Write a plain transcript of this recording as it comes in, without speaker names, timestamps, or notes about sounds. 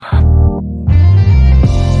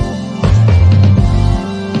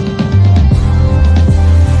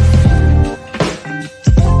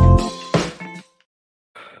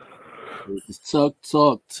Tuck.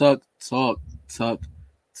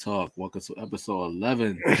 Welcome to episode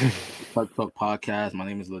 11 of the TUC Talk podcast. My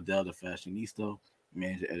name is Ladale, the fashionista,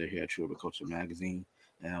 manager editor here at True Culture Magazine.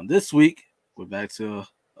 And this week, we're back to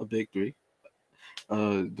a big three.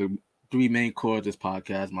 The three main core of this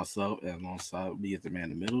podcast, myself, and alongside me is the man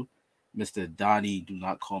in the middle, Mr. Donnie, do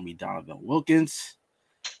not call me Donovan Wilkins.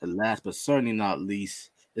 And last but certainly not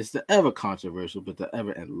least, it's the ever controversial but the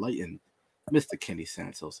ever enlightened Mr. Kenny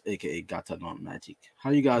Santos, aka Gata Non Magic. How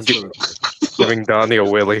you guys feeling? Giving Donnie a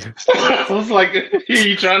willy. I was like,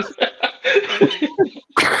 you trying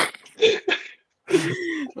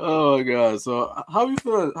Oh my god! So how you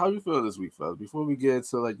feeling? How you feeling this week, fellas? Before we get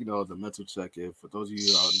to the mental check-in, for those of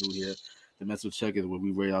you who are new here, the mental check-in is where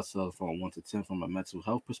we rate ourselves from 1 to 10 from a mental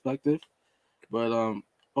health perspective. But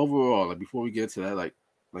overall, before we get to that, like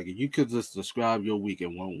if you could just describe your week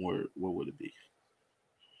in one word, what would it be?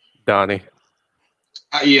 Donnie.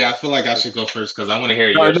 Yeah, I feel like I should go first because I want to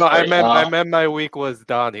hear No, yours. no, first. I meant my week was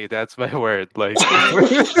Donnie. That's my word. Like,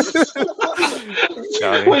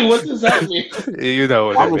 Donnie. Wait, what does that mean? You know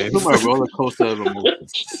what I it was means. through my roller coaster of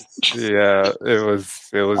emotions. Yeah, it was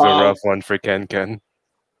a rough one for Ken.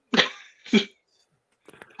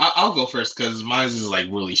 I'll go first because mine is like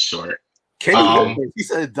really short. He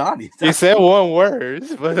said Donnie. He said one word,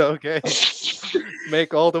 but okay.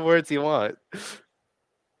 Make all the words you want.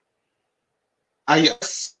 I would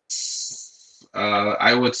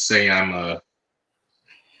say I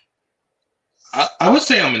would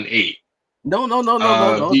say I'm an 8. No.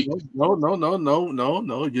 You're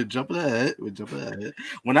jumping ahead. We're jumping ahead.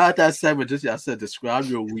 When I had that segment, I said describe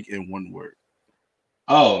your week in one word.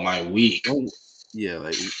 Oh, my week. Yeah,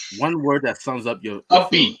 like one word that sums up your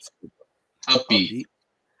upbeat.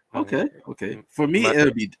 Okay. For me,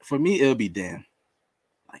 it'll be damn.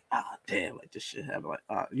 Like damn, like this shit happened.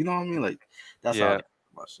 Like you know what I mean? Like that's how.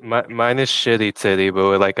 Mine is shitty titty, but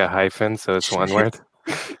with like a hyphen, so it's one word.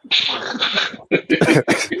 Shitty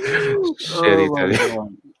titty. Oh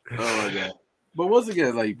my god. But once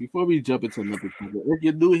again, like before we jump into another topic, if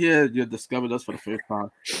you're new here, you discovered us for the first time.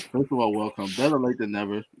 First of all, welcome. Better late than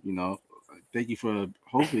never. You know, thank you for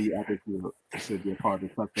hopefully I think you should be a part of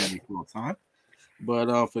the TUC family for a time.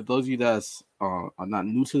 But for those of you that are not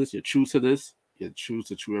new to this, you're true to this. You're true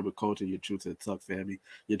to True Urban Culture. You're true to the TUC family.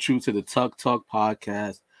 You're true to the TUC Talk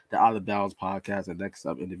podcast, the Out of Bounds podcast, the Next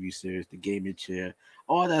Up interview series, the Gaming Chair,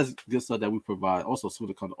 all that good stuff that we provide. Also, soon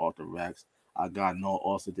to come to Author Racks. Our guy Noah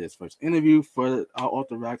also did his first interview for our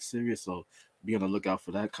Author Racks series, so be on the lookout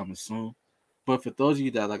for that coming soon. But for those of you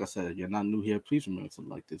that, like I said, you're not new here, please remember to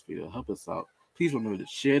like this video, help us out. Please remember to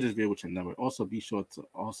share this video with your number. Also, be sure to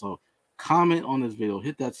also comment on this video,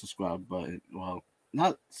 hit that subscribe button. Well,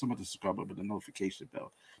 not so much the subscribe button, but the notification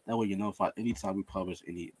bell. That way you're notified anytime we publish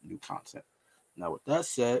any new content. Now, with that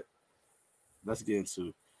said, let's get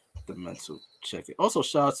into the mental check-in. Also,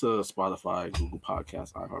 shout out to Spotify, Google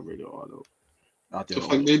Podcasts, iHeartRadio, all those out there.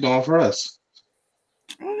 What the fuck they doing for us?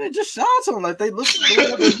 I mean, just shout out to them. Like, they listen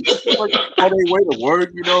like how they way to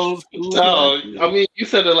work, you know. No, I mean, you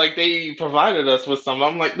said it like they provided us with something.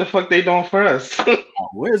 I'm like, the fuck they doing for us?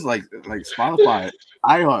 Where's like Spotify,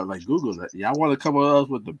 iHeart, like Google that? Y'all want to come with us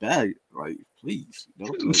with the bag? Like, please,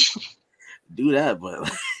 do that. But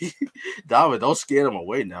like, Donovan, don't scare them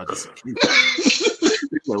away now. Just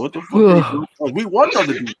like, what the fuck? We want them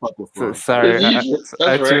to do something for us. Sorry, I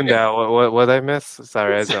tuned out. What I miss?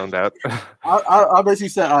 Sorry, I zoned out. I basically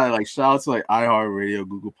said, like shout out to like iHeartRadio,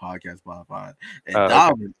 Google Podcast, Spotify, and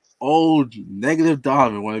Donovan. Old negative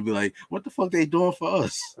Donovan want to be like, what the fuck they doing for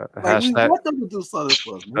us? Like, we want them to do something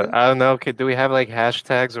for us, man. I don't know. Do we have like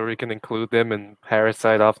hashtags where we can include them and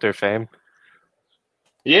parasite off their fame?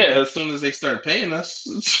 Yeah, as soon as they start paying us.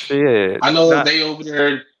 Shit. I know they over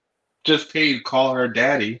there just paid Call Her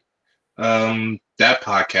Daddy. That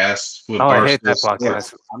podcast with I hate that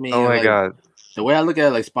podcast. I mean, oh my god. The way I look at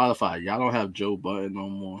it, like Spotify, y'all don't have Joe Budden no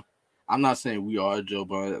more. I'm not saying we are Joe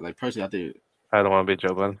Budden. Like personally, I think I don't want to be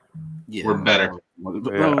Joe Budden. Yeah, we're better.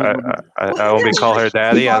 I won't be Call Her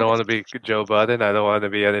Daddy. I don't want to be Joe Budden. I don't want to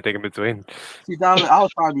be anything in between. See, Donovan, I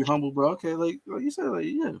was trying to be humble, bro. Okay, like you said, like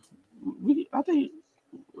yeah, I think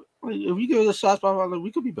like, if we give it a shot, Spotify, like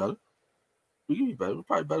we could be better. We could be better. We're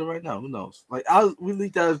probably better right now. Who knows? Like we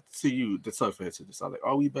leave that to you, the TUC fans, to decide. Like,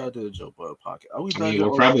 are we better than the Joe Budden podcast? Are we better?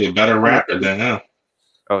 We're probably a better rapper than him.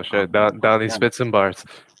 Oh shit! Donnie spits some bars.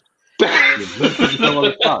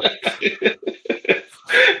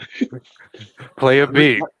 Play a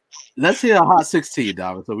beat. Let's hear a hot 16,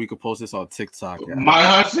 Donovan, so we can post this on TikTok. My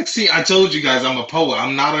hot 16. I told you guys I'm a poet.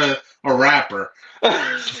 I'm not a rapper. But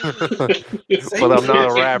I'm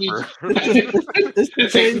not a rapper. It's the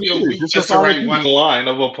It takes same me a thing. week Just just to to follow write you. one line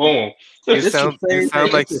of a poem. You It's the sound same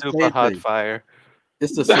thing. like It's the super same hot thing. fire.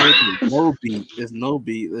 It's the same thing. No beat. It's no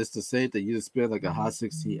beat. It's the same thing. You just spit like a hot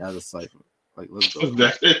 16 out of cipher. Like, let's go.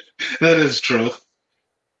 That is true.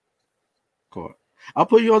 Cool. I'll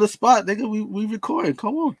put you on the spot, nigga. We recording.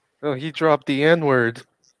 Come on. Oh, he dropped the N-word.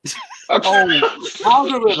 Oh,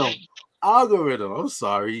 algorithm. I'm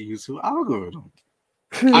sorry, YouTube algorithm.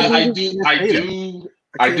 I can't do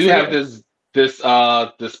say have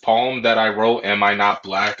that. this poem that I wrote. Am I not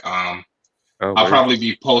black? Oh, I'll word. probably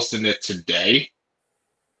be posting it today.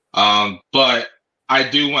 But I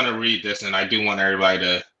do want to read this, and I do want everybody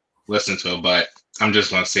to listen to it. But I'm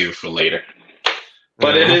just gonna save it for later.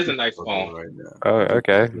 But it is a nice poem. Right now. Oh,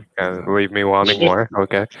 okay. Leave me wanting more.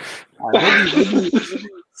 Okay. Maybe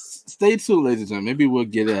stay tuned, ladies and gentlemen. Maybe we'll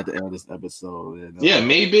get it at the end of this episode. And, Yeah,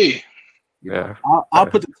 maybe. you know, Yeah. I'll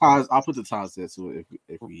put the times. I'll put the times there too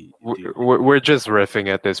if we. We're just riffing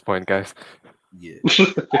at this point, guys. Yeah.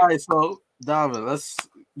 All right. So, Donovan,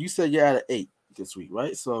 you said you're at an 8 this week,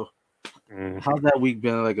 right? So, how's that week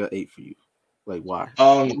been like an 8 for you? Like, why?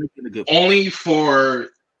 Only for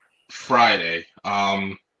Friday.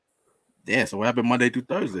 Yeah. So what happened Monday through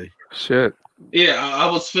Thursday? Shit. Yeah, I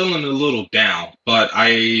was feeling a little down, but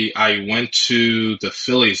I went to the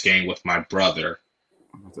Phillies game with my brother.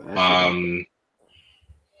 Did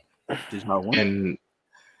y'all win? And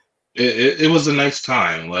it was a nice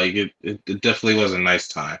time. Like it definitely was a nice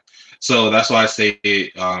time. So that's why I say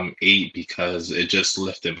 8, because it just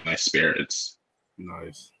lifted my spirits.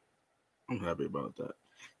 Nice. I'm happy about that.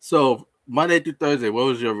 So Monday through Thursday, what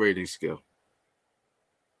was your rating scale?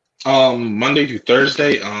 Monday through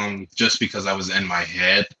Thursday, just because I was in my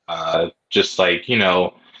head, just like,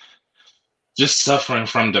 just suffering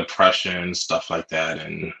from depression and stuff like that,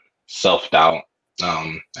 and self-doubt,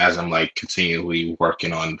 as I'm like continually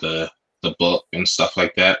working on the book and stuff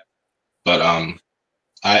like that. But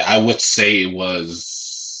I would say it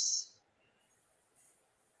was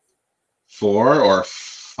 4 or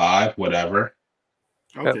 5, whatever.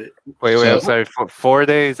 Okay. Wait, I'm sorry. 4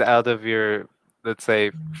 days out of your, let's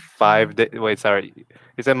say, 5 days. Wait, sorry.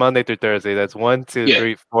 You said Monday through Thursday. That's 1, 2,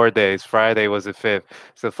 3, 4 days. Friday was the 5th.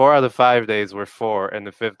 So 4 out of 5 days were 4, and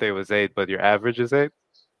the 5th day was 8. But your average is 8.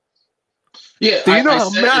 Yeah. Do you know how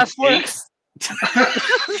math works?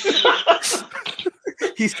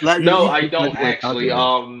 No, I don't actually.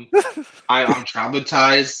 I'm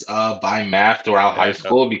traumatized by math throughout high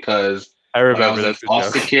school because I remember when I was in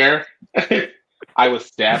foster care, I was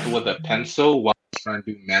stabbed with a pencil while I was trying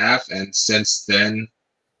to do math, and since then,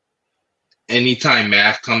 anytime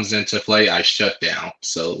math comes into play, I shut down.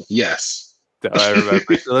 So yes, I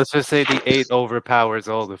remember. So let's just say the 8 overpowers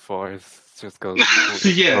all the 4s. Just goes.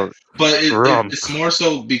 Yeah, but it's more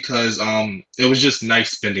so because it was just nice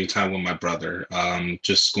spending time with my brother,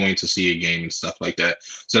 just going to see a game and stuff like that.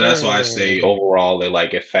 So that's why I say overall it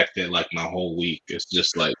like affected like my whole week. It's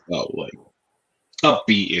just like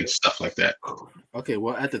upbeat and stuff like that. Okay,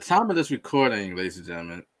 well, at the time of this recording, ladies and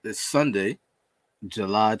gentlemen, it's Sunday,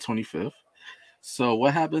 July 25th. So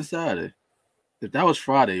what happened Saturday? If that was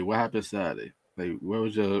Friday, what happened Saturday? Like, where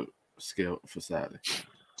was your scale for Saturday?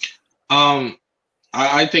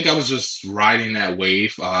 I think I was just riding that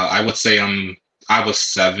wave. I would say I was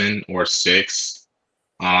 7 or 6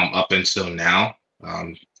 up until now.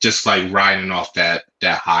 Just like riding off that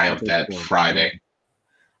high of that Friday.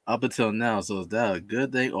 Up until now, so is that a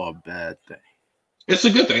good thing or a bad thing? It's a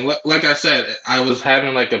good thing. Like I said, I was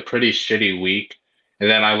having like a pretty shitty week, and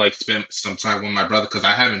then I like spent some time with my brother because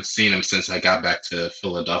I haven't seen him since I got back to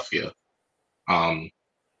Philadelphia. And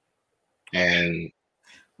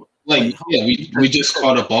like, yeah, we just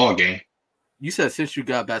caught a ball game. You said since you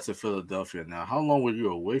got back to Philadelphia. Now, how long were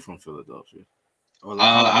you away from Philadelphia?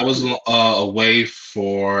 I was away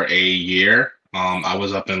for a year. I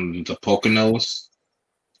was up in the Poconos.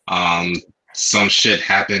 Some shit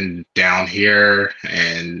happened down here,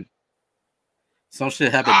 and some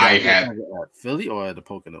shit happened down here at Philly or at the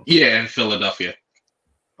Poconos? Yeah, in Philadelphia.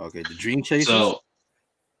 Okay, the Dream Chasers. So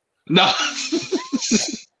no.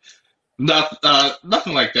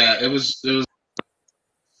 Nothing like that. It was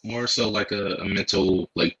more so like a mental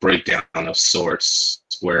like breakdown of sorts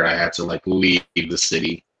where I had to like leave the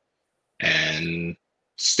city and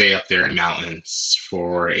stay up there in mountains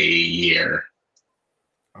for a year.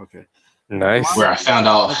 Okay. Nice. Where I found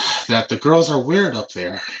out that the girls are weird up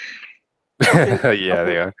there. Okay. Yeah,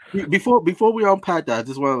 they are. Before we unpack that, I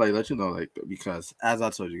just want to like let you know, like, because as I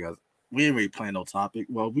told you guys, we didn't really plan no topic.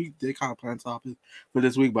 Well, we did kind of plan topic for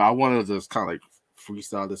this week, but I wanted to just kind of like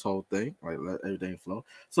freestyle this whole thing, like let everything flow.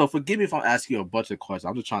 So forgive me if I'm asking you a bunch of questions.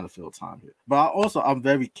 I'm just trying to fill time here. But I'm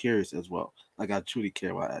very curious as well. Like I truly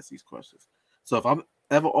care when I ask these questions. So if I'm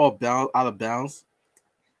ever out of bounds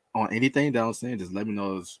on anything that I'm saying, just let me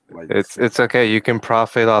know. It's okay. You can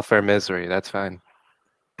profit off our misery. That's fine.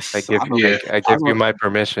 I give you my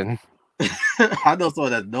permission. I know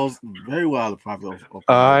someone that knows very well how to profit off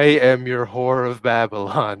I am your whore of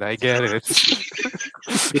Babylon. I get it.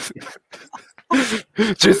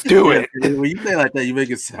 Just do it. When you say like that, you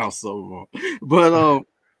make it sound so wrong. But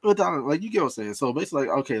like you get what I'm saying. So basically,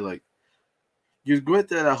 like, okay, like you went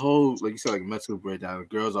through that whole, like you said, like mental breakdown. The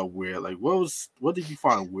girls are weird. Like, what did you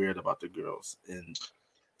find weird about the girls?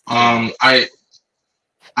 I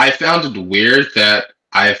found it weird that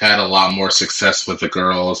I've had a lot more success with the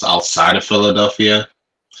girls outside of Philadelphia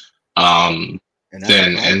than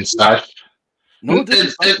inside. No,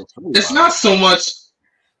 it's not so much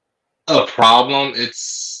a problem.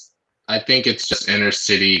 I think it's just inner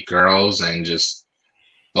city girls and just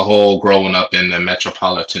the whole growing up in the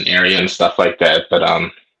metropolitan area and stuff like that.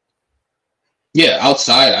 But yeah,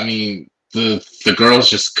 outside, I mean, the girls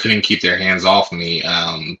just couldn't keep their hands off me.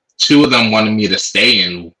 Two of them wanted me to stay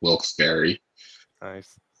in Wilkes-Barre.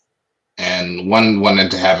 Nice. And one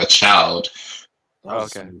wanted to have a child.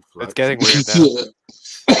 Okay, it's getting weird now.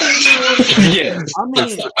 Yeah, I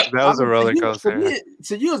mean, that was a roller coaster.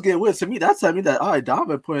 So you was getting weird. To me, that's telling me that all right,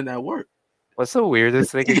 Donovan put in that work. What's the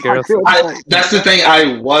weirdest thing a girl? That's the thing.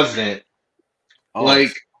 I wasn't.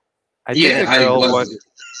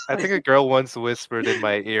 I think a girl once whispered in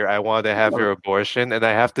my ear, "I want to have your abortion," and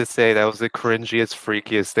I have to say that was the cringiest,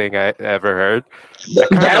 freakiest thing I ever heard.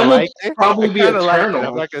 That would probably be a turn on.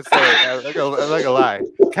 I'm not gonna say it. I'm not gonna lie.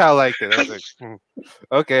 Kind of liked it. I was like,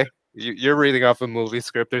 okay, you're reading off a movie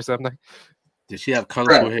script or something. Did she have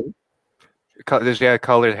colorful hair? Did she have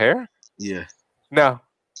colored hair? Yeah. No,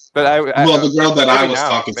 but the girl that I was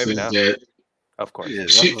talking to did. Of course. Yeah,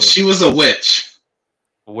 she was a witch.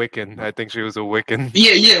 Wiccan. I think she was a Wiccan.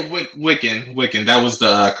 Yeah, Wiccan. That was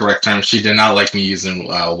the correct term. She did not like me using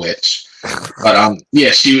witch, but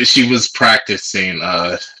yeah, she was practicing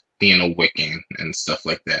being a Wiccan and stuff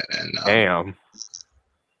like that. And damn.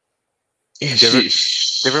 Yeah,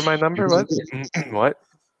 give her my number. What? What?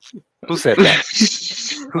 Who said that?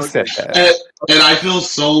 Who said that? And I feel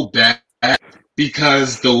so bad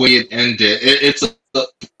because the way it ended. It's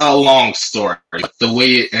a long story. The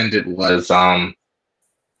way it ended was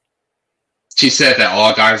she said that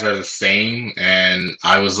all guys are the same, and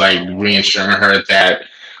I was like reassuring her that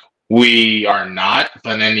we are not.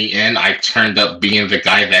 But in the end, I turned up being the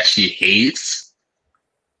guy that she hates.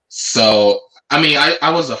 So, I mean,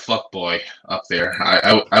 I was a fuckboy up there.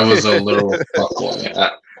 I was a literal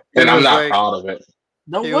fuckboy, and I'm not proud of it.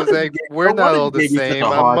 He was like, "We're not all the same.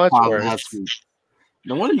 I'm much worse."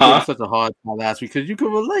 No wonder you gave such a hard time last week because you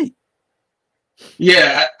could relate.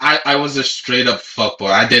 Yeah, I was a straight up fuckboy.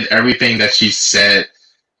 I did everything that she said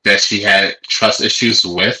that she had trust issues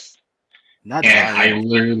with. I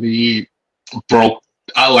literally broke.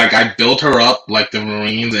 I built her up like the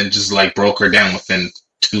Marines and just like broke her down within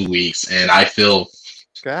 2 weeks. And I feel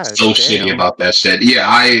shitty about that shit.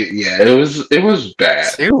 Yeah, it was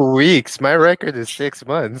bad. 2 weeks. My record is 6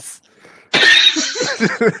 months.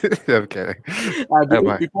 I'm kidding.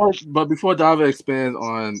 Before Donovan expands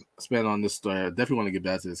on this story, I definitely want to get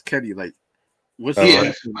back to this. Kenny, like, I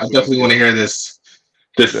definitely want to hear this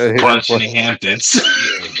brunch in the Hamptons.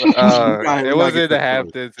 It wasn't the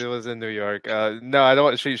Hamptons. It was in New York. No, I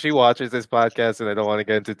don't. She watches this podcast, and I don't want to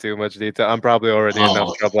get into too much detail. I'm probably already in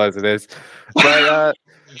enough trouble as it is. But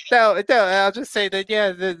no, I'll just say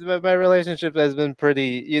that my relationship has been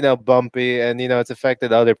pretty, bumpy, and it's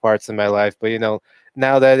affected other parts of my life. But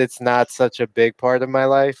now that it's not such a big part of my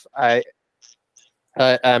life,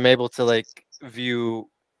 I'm able to like view.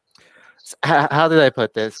 How did I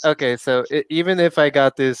put this? Okay, so even if I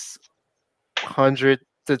got this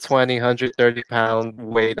 130 pound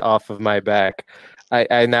weight off of my back,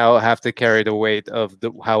 I now have to carry the weight of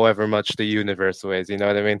however much the universe weighs. You know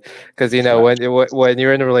what I mean? Because when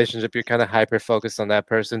you're in a relationship, you're kind of hyper focused on that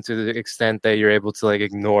person to the extent that you're able to like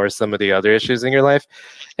ignore some of the other issues in your life.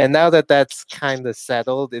 And now that that's kind of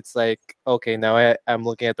settled, it's like, okay, now I'm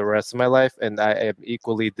looking at the rest of my life, and I am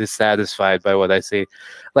equally dissatisfied by what I see.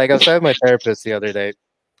 Like I was talking to my therapist the other day,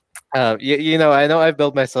 I know I've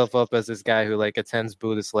built myself up as this guy who like attends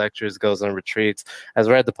Buddhist lectures, goes on retreats, has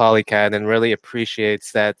read the Polycan, and really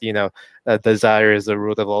appreciates that desire is the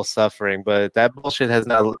root of all suffering. But that bullshit has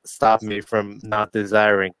not stopped me from not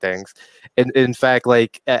desiring things. In fact,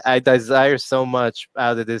 like I desire so much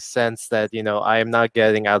out of this sense that I am not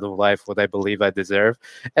getting out of life what I believe I deserve.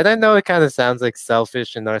 And I know it kind of sounds like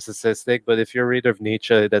selfish and narcissistic, but if you're a reader of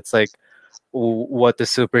Nietzsche, that's like what the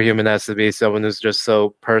superhuman has to be, someone who's just so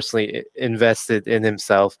personally invested in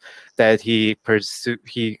himself that he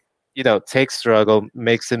takes struggle,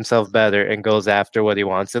 makes himself better, and goes after what he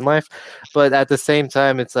wants in life. But at the same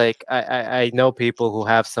time, it's like I know people who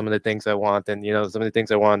have some of the things I want, and some of the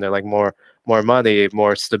things I want, they're like more money,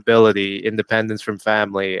 more stability, independence from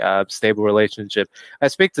family, stable relationship. I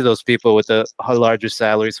speak to those people with the larger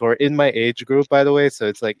salaries who are in my age group, by the way. So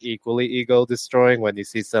it's like equally ego destroying when you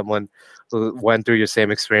see someone who went through your same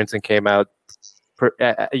experience and came out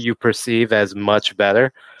you perceive as much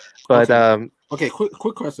better. But Okay. Okay,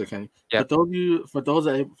 quick question, Kenny. Yeah. For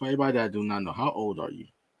everybody that do not know, how old are you?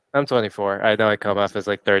 I'm 24. I know I come off as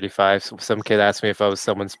like 35. Some kid asked me if I was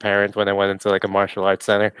someone's parent when I went into like a martial arts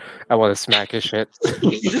center. I want to smack his shit.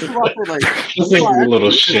 This is why I feel like Just like a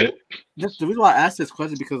little shit. Just the reason why I asked this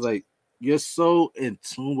question because like you're so in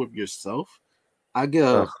tune with yourself. I get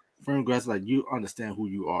a firm grasp like you understand who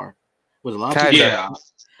you are. But a lot of people, Yeah.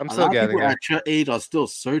 I'm a still lot of getting people it. at your age are still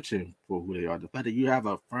searching for who they are. The fact that you have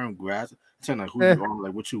a firm grasp, saying like who you are,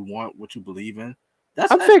 like what you want, what you believe in.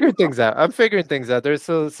 I'm figuring things out. I'm figuring things out. There's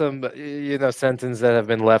still some, sentences that have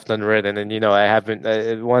been left unwritten, and I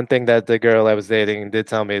haven't. One thing that the girl I was dating did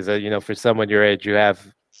tell me is that for someone your age, you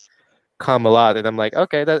have come a lot, and I'm like,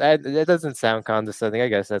 okay, that doesn't sound condescending. I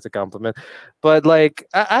guess that's a compliment, but like,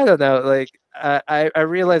 I don't know. Like, I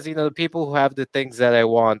realize, the people who have the things that I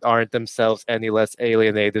want aren't themselves any less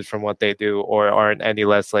alienated from what they do, or aren't any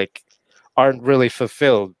less like aren't really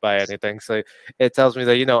fulfilled by anything. So it tells me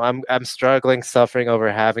that I'm struggling, suffering over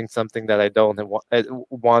having something that I don't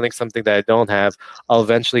wanting something that I don't have. I'll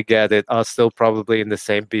eventually get it. I'll still probably be in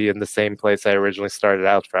the same place I originally started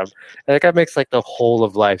out from. And that makes like the whole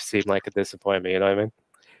of life seem like a disappointment. You know what I mean?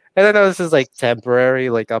 And I know this is like temporary.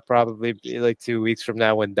 Like I'll probably be like 2 weeks from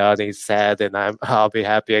now when Donnie's sad, and I'll be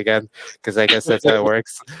happy again because I guess that's how it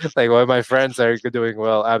works. Like when my friends are doing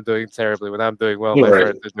well, I'm doing terribly. When I'm doing well, my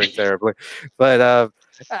friends are doing terribly. But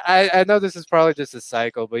I know this is probably just a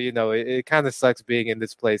cycle, but it kind of sucks being in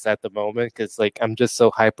this place at the moment because like I'm just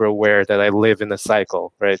so hyper aware that I live in a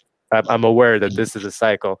cycle, right? I'm aware that this is a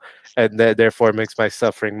cycle, and that therefore makes my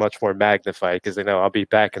suffering much more magnified because I'll be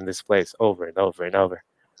back in this place over and over and over.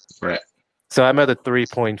 Right. So I'm at a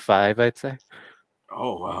 3.5, I'd say.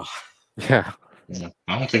 Oh wow. Yeah.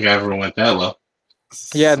 I don't think I ever went that low.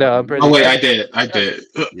 Yeah, no, I'm pretty. Oh wait, I did.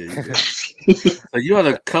 Yeah, you did. So you're on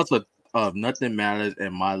the cusp of nothing matters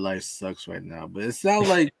and my life sucks right now. But it sounds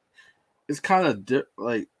like it's kind of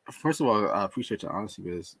like. First of all, I appreciate your honesty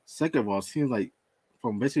with this. Second of all, it seems like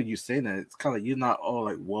from basically you saying that, it's kind of like you're not all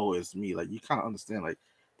like, "Whoa, it's me." Like you kind of understand, like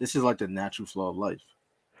this is like the natural flow of life.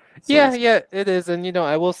 So Yeah, it is. And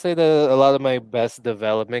I will say that a lot of my best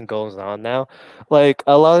development goes on now. Like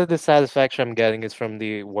a lot of the satisfaction I'm getting is from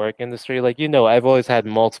the work industry. Like, I've always had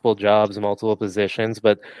multiple jobs, multiple positions,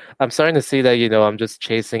 but I'm starting to see that, I'm just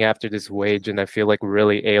chasing after this wage and I feel like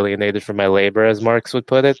really alienated from my labor, as Marx would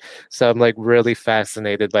put it. So I'm like really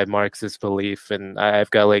fascinated by Marx's belief, and I've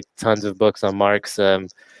got like tons of books on Marx.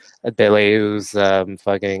 Deleuze,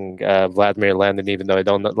 fucking Vladimir Lenin, even though I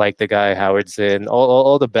don't like the guy, Howard Zinn,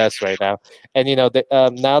 all the best right now. And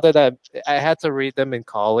now that I had to read them in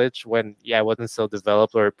college when I wasn't so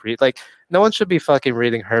developed or like no one should be fucking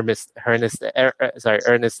reading Ernest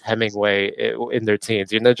Hemingway in their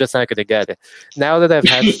teens. You're just not gonna get it. Now that I've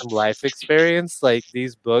had some life experience, like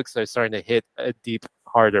these books are starting to hit a deep,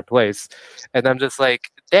 harder place, and I'm just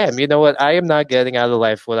like, damn, you know what? I am not getting out of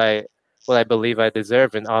life what I believe I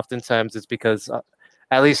deserve, and oftentimes it's because,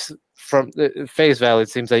 at least from the face value, it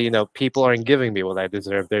seems that people aren't giving me what I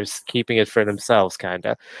deserve. They're keeping it for themselves, kind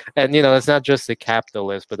of. And it's not just the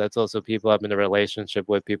capitalist, but that's also people I'm in a relationship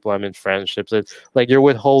with, people I'm in friendships with. Like you're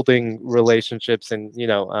withholding relationships, and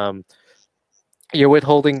you're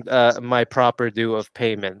withholding my proper due of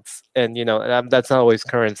payments, and that's not always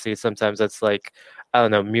currency. Sometimes that's like, I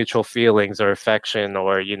don't know, mutual feelings or affection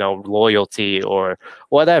or loyalty or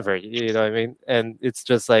whatever. You know what I mean? And it's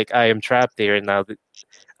just like I am trapped here, and now that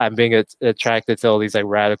I'm being attracted to all these like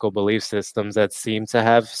radical belief systems that seem to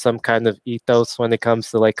have some kind of ethos when it comes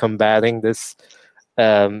to like combating this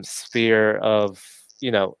sphere of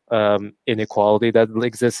inequality that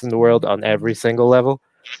exists in the world on every single level.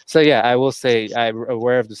 So yeah, I will say I'm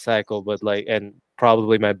aware of the cycle, but like, and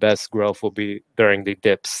probably my best growth will be during the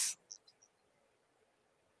dips.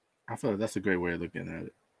 I feel like that's a great way of looking at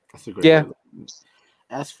it. That's a great way Yeah. of looking at it.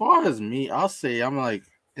 As far as me, I'll say I'm like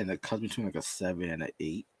in the cusp between like a 7 and an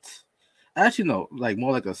 8. Actually, no, like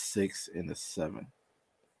more like a 6 and a 7.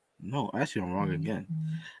 No, actually, I'm wrong again.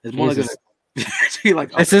 It's more like Jesus. actually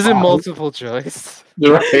like a This isn't 5. multiple choice.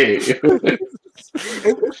 Right.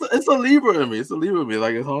 It's a Libra in me. It's a Libra in me.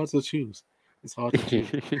 Like it's hard to choose. It's hard to choose.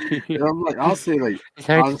 And I'm like, I'll say like It's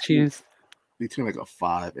hard to honestly choose. between like a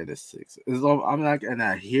 5 and a 6. I'm like in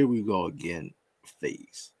that here we go again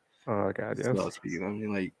phase. Oh god, yeah. So speaking, I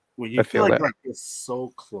mean, like when I you feel feel like that. it's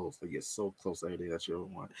so close, like it's so close to everything that you ever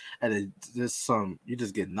want, and then just you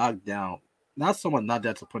just get knocked down. Not someone knocked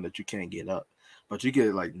down to the point that you can't get up, but you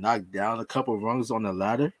get like knocked down a couple rungs on the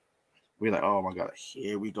ladder. We're like, oh my god,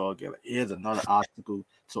 here we go again. Like, here's another obstacle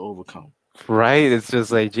to overcome. Right? It's just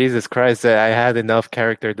like Jesus Christ. I had enough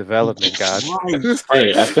character development, God. Right,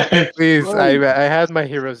 Right. I Please, I right. had my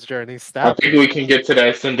hero's journey. Stop think it. we can get to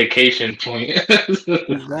that syndication point.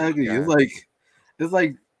 Exactly. God. It's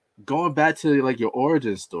like going back to like your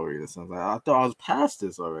origin story or something. Like, I thought I was past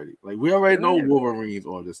this already. Like we already know Right. Wolverine's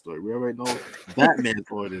origin story. We already know Batman's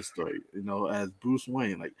origin story. You know, as Bruce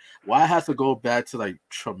Wayne. Like why I have to go back to like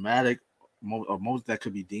traumatic moments that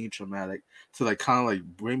could be deemed traumatic to like kind of like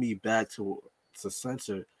bring me back to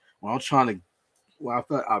censor when I'm trying to. Well, I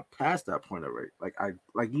feel like I passed that point already.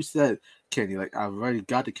 Like you said, Kenny. Like I've already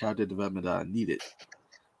got the character development that I needed.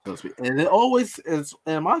 So to speak. And it always is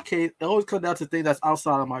in my case, it always comes down to things that's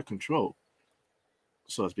outside of my control.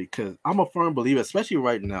 So to speak, because I'm a firm believer, especially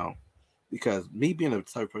right now, because me being the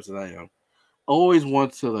type of person I am, I always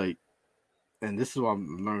want to like, and this is what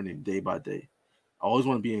I'm learning day by day. I always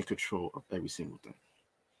want to be in control of every single thing.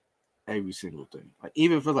 Every single thing. Like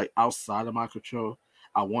even if it's like outside of my control,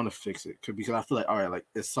 I want to fix it. Because I feel like, all right, like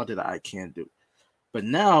it's something that I can't do. But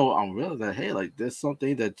now I'm realizing that hey, like there's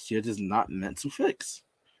something that you're just not meant to fix.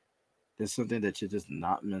 There's something that you're just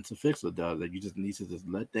not meant to fix with that. Like you just need to just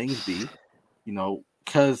let things be,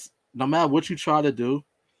 because no matter what you try to do,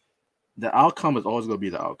 the outcome is always going to be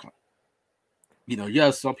the outcome. You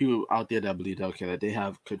have some people out there that believe that okay, that they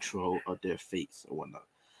have control of their fates or whatnot.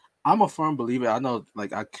 I'm a firm believer. I know,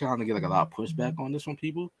 like I kind of get like a lot of pushback on this from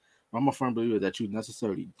people. But I'm a firm believer that you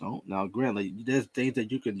necessarily don't. Now, granted, like there's things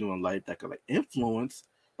that you can do in life that could like influence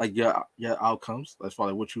like your outcomes as far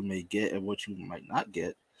as what you may get and what you might not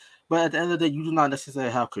get. But at the end of the day, you do not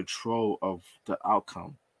necessarily have control of the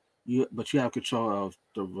outcome. But you have control of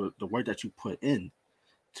the work that you put in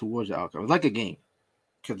towards your outcome. It's like a game.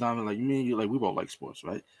 Because I mean, like me and you, like we both like sports,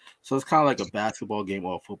 right? So it's kind of like a basketball game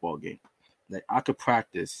or a football game. Like I could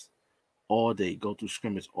practice all day, go through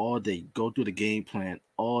scrimmage all day, go through the game plan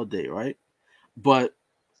all day, right? But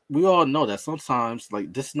we all know that sometimes,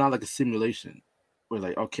 like this is not like a simulation. We're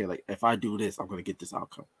like, okay, like if I do this, I'm gonna get this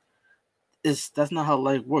outcome. That's not how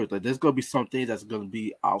life works. Like there's gonna be something that's gonna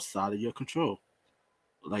be outside of your control.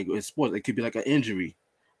 Like in sports, it could be like an injury,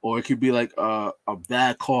 or it could be like a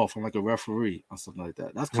bad call from like a referee or something like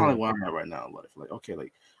that. That's kind of where I'm at right now in life. Like okay,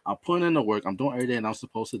 like I'm putting in the work, I'm doing everything I'm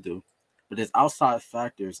supposed to do, but there's outside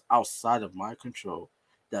factors outside of my control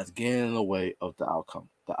that's getting in the way of the outcome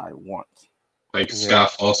that I want. Like Yeah.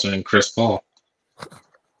 Scott Foster and Chris Paul.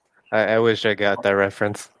 I wish I got that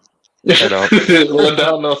reference. I don't.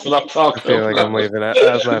 Ladale knows what I'm I talking feel like I'm about. leaving it.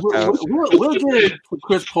 I've left out. We'll get into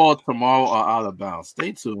Chris Paul tomorrow or out of bounds.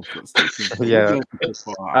 Stay tuned. Stay tuned. We'll Yeah. get into Chris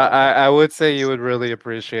Paul I, out of bounds. I would say you would really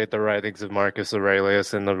appreciate the writings of Marcus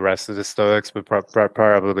Aurelius and the rest of the Stoics, but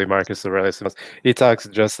probably Marcus Aurelius the most. He talks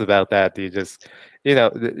just about that. You just,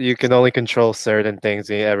 you can only control certain things.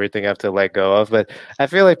 And everything you have to let go of. But I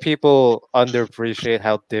feel like people underappreciate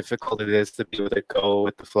how difficult it is to be with a go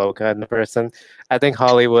with the flow kind of person. I think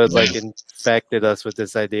Hollywood Yeah. like infected us with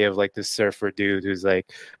this idea of like the surfer dude who's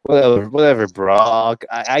like, whatever, bro.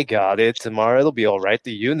 I got it. Tomorrow it'll be all right.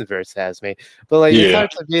 The universe has me. But like it's Yeah.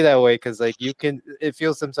 hard to be that way because like it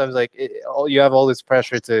feels sometimes like you have all this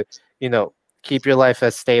pressure to keep your life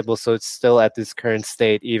as stable so it's still at this current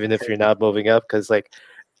state even if you're not moving up because like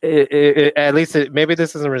at least maybe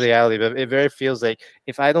this isn't reality but it very feels like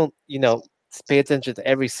if I don't pay attention to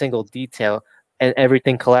every single detail and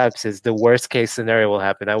everything collapses, the worst case scenario will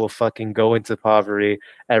happen. I will fucking go into poverty.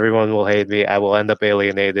 Everyone will hate me. I will end up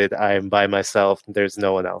alienated. I am by myself. There's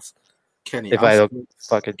no one else. Kenny, If I don't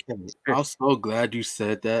fucking I'm so glad you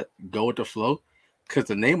said that. Go with the flow, because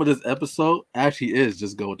the name of this episode actually is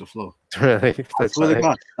just go with the flow. really, I that's swear to funny.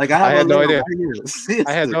 God, like I have I a had no label idea. right here. I had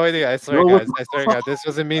Seriously, no idea. I swear, go with guys. I swear to God. This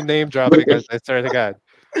wasn't me name dropping, guys. I swear to God.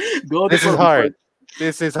 go with the This is flow. Because hard.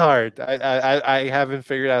 This is hard. I haven't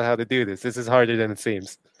figured out how to do this. This is harder than it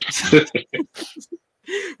seems.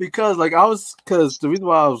 Because the reason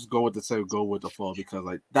why I was going with the same go with the fall because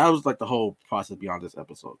like that was like the whole process beyond this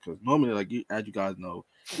episode. Because normally, like as you guys know,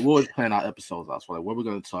 we always plan our episodes out for like what we're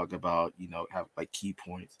gonna talk about. Have like key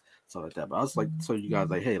points, stuff like that. But I was like, so you guys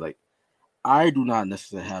like, hey, like I do not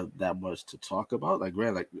necessarily have that much to talk about. Like,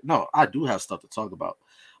 grand, like no, I do have stuff to talk about,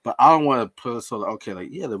 but I don't want to put it so like, okay, like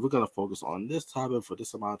yeah, like, we're gonna focus on this topic for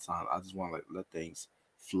this amount of time. I just want to like let things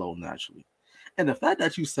flow naturally. And the fact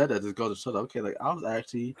that you said that just goes to show that okay, like I was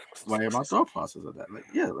actually right in my thought process of that. Like,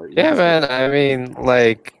 yeah, like we Yeah, just man. I mean,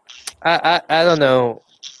 like, I don't know.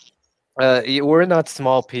 We're not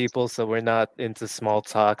small people, so we're not into small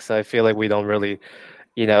talk. So I feel like we don't really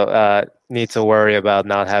need to worry about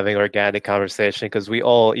not having organic conversation because we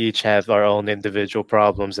all each have our own individual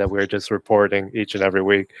problems that we're just reporting each and every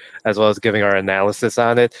week, as well as giving our analysis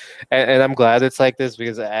on it. And I'm glad it's like this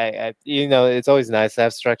because it's always nice to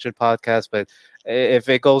have structured podcasts, but if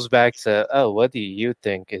it goes back to, oh, what do you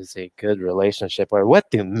think is a good relationship, or what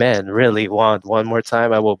do men really want? One more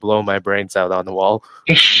time, I will blow my brains out on the wall.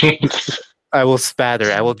 I will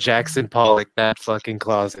spatter. I will Jackson Pollock that fucking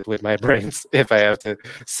closet with my brains if I have to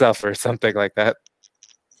suffer something like that.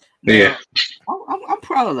 Yeah. I'm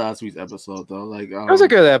proud of last week's episode though. Like it was a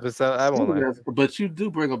good episode. I won't lie. But you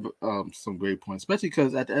do bring up some great points, especially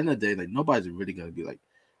because at the end of the day, like nobody's really gonna be like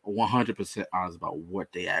 100% honest about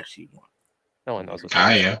what they actually want. No one knows what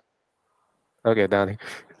I am. Okay, Donnie.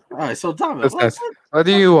 All right, so Donovan, what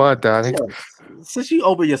do you want, Donnie? Yeah, since you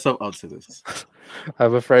open yourself up to this,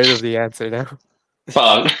 I'm afraid of the answer now.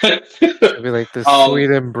 Fuck. It'll be like the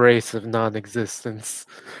sweet embrace of non-existence.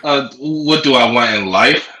 What do I want in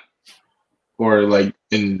life, or like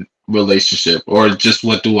in relationship, or just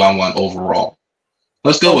what do I want overall?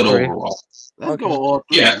 Let's go with overall. Let's go all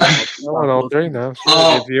three. Yeah, I want all three now.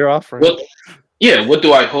 Sure, if you're offering. What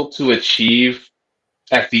do I hope to achieve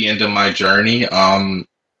at the end of my journey?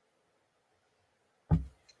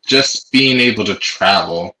 Just being able to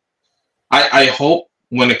travel. I hope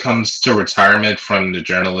when it comes to retirement from the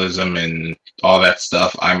journalism and all that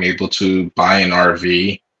stuff, I'm able to buy an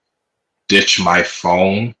RV, ditch my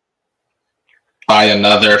phone, buy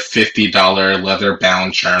another $50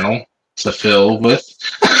 leather-bound journal to fill with.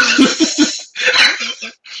 Just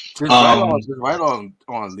right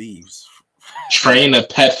on leaves. Train a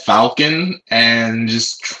pet falcon and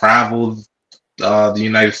just travel the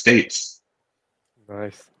United States.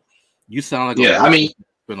 Nice. You sound like a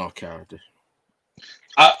spin-off character.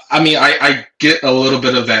 I get a little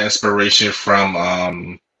bit of that inspiration from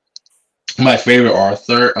my favorite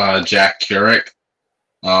author, Jack Kerouac.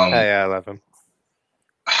 I love him.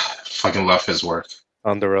 Fucking love his work.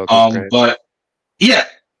 On the road. But yeah,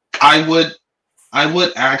 I would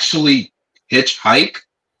actually hitchhike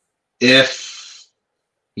if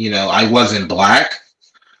I wasn't black.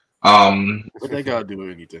 What they gotta do with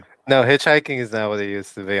anything? No, hitchhiking is not what it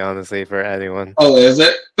used to be, honestly, for anyone. Oh, is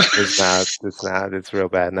it? It's not. It's not. It's real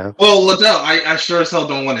bad now. Well, Ladale, I sure as hell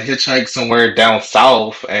don't want to hitchhike somewhere down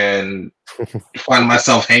south and find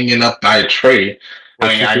myself hanging up by a tree.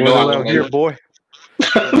 I know I'm here, boy.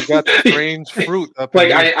 You got strange fruit up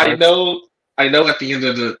like I know at the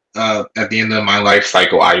end of my life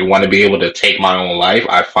cycle, I want to be able to take my own life.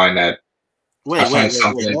 I find that. Wait. No.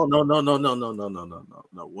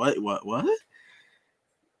 What?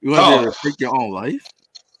 You want to be able to take your own life?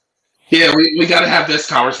 Yeah, we got to have this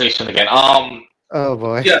conversation again. Oh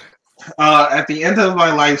boy. Yeah. At the end of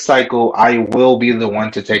my life cycle, I will be the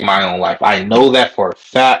one to take my own life. I know that for a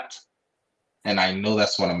fact, and I know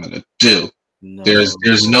that's what I'm gonna do. No.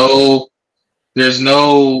 There's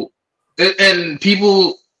no, and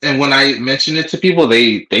people, and when I mention it to people,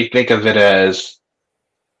 they think of it as,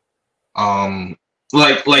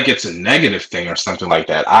 like it's a negative thing or something like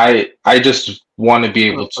that. I just want to be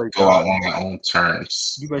able to go out on my own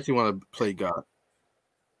terms. You basically want to play God.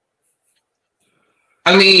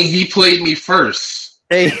 I mean, he played me first.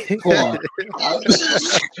 Hey, come on.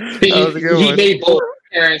 he made both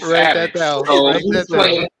parents write that down.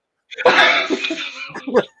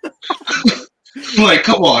 Like,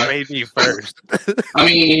 come on. Maybe first. I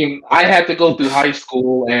mean, I had to go through high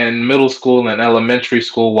school and middle school and elementary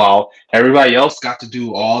school while everybody else got to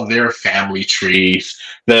do all their family trees.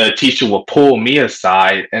 The teacher would pull me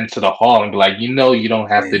aside into the hall and be like, you don't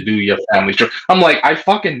have to do your family tree. I'm like, I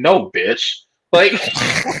fucking know, bitch. Like,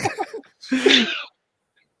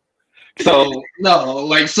 so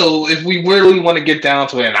if we really want to get down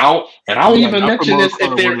to it, and I'll even mention this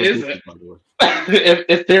if there isn't.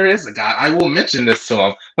 If there is a God, I will mention this to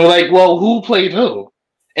him. I'm like, well, who played who?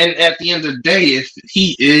 And at the end of the day, if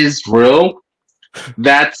he is real,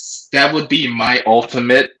 that would be my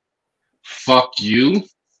ultimate fuck you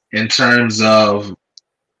in terms of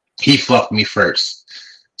he fucked me first.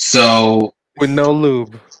 So with no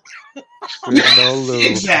lube. With no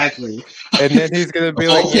lube. exactly. And then he's gonna be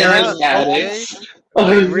like, Both yeah, parents okay. addicts.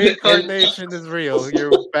 Reincarnation is real.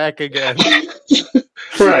 You're back again.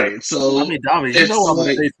 Right. So I mean, Dominic, you it's know what I'm gonna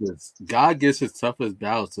like, say to this. God gives his toughest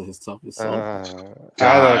battles to his toughest soldiers. I don't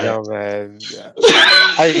God. know, man.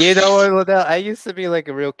 You know what, Ladale? I used to be like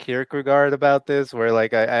a real Kierkegaard about this, where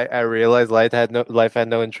like I realized life had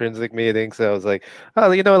no intrinsic meaning. So I was like,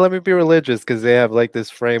 oh, you know what, let me be religious because they have like this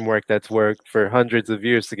framework that's worked for hundreds of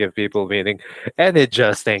years to give people meaning, and it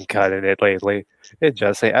just ain't cutting it lately. It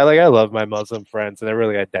just ain't. I love my Muslim friends and I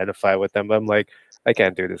really identify with them. But I'm like, I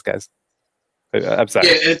can't do this, guys. I'm sorry.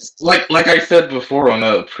 Yeah, it's like I said before on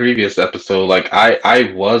a previous episode, like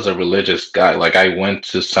I was a religious guy. Like I went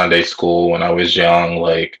to Sunday school when I was young.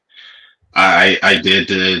 Like I did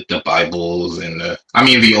the Bibles and I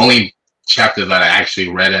mean the only chapter that I actually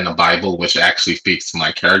read in the Bible which actually speaks to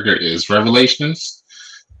my character is Revelations.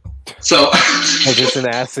 So Because it's an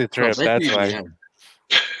acid trip. So That's basically,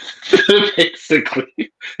 why.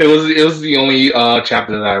 basically it was the only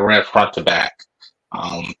chapter that I read front to back.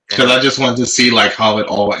 Because I just wanted to see like how it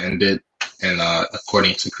all ended and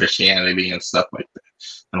according to Christianity and stuff like that.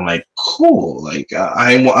 I'm like, cool. Like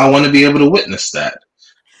I want to be able to witness that.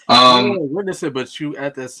 you don't want to witness it, but you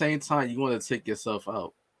at the same time you want to take yourself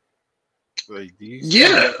out. Like, do you see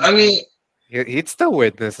Yeah, I mean, He'd still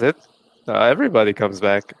witness it. Everybody comes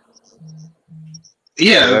back.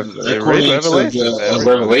 yeah, Read according to Revelations. the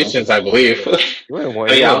Revelations, I believe.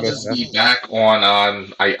 But yeah, I'll just be back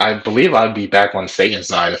on. I believe I'll be back on Satan's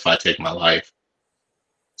side if I take my life.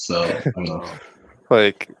 So I mean,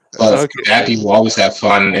 like, but okay, bad people always have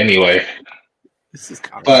fun anyway. This is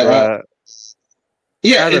kind But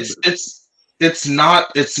yeah, it's not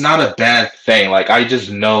a bad thing. Like I just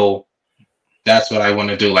know that's what I want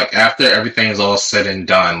to do. Like after everything is all said and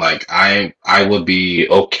done, like I would be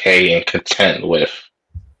okay and content with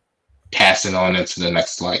passing on into the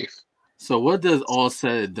next life. So what does all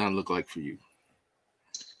said and done look like for you?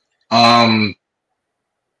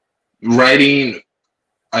 Writing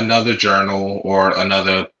another journal or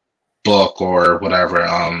another book or whatever.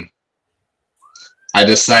 I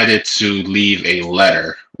decided to leave a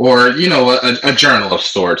letter or a journal of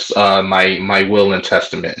sorts, my will and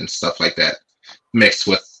testament and stuff like that, mixed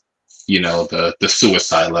with the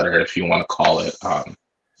suicide letter if you want to call it.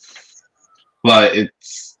 But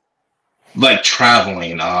it's like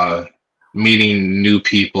traveling, meeting new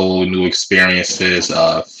people, new experiences,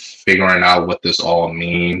 figuring out what this all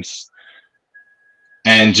means,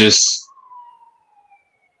 and just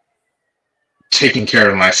taking care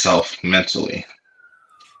of myself mentally.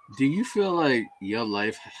 Do you feel like your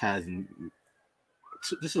life has?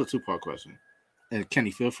 This is a two-part question, and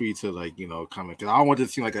Kenny, feel free to comment because I don't want this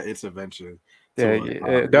to seem like an intervention.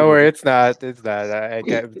 Yeah, don't worry, it's not. It's not.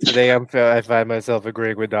 Today I find myself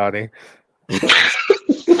agreeing with Donnie.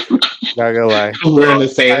 Not gonna lie, we're on the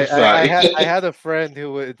same side. I had a friend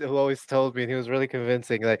who always told me, and he was really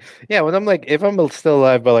convincing. Like, yeah, when I'm like, if I'm still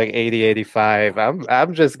alive by like 80, 85,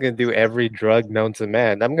 I'm just gonna do every drug known to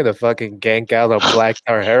man. I'm gonna fucking gank out on black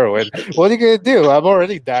tar heroin. What are you gonna do? I'm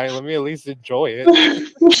already dying. Let me at least enjoy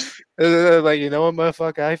it. Like, you know what,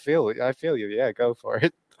 motherfucker? I feel it. I feel you. Yeah, go for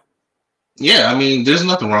it. Yeah, I mean, there's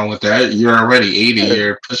nothing wrong with that. You're already 80.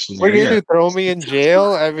 You're pushing What are you there. gonna do? Throw me in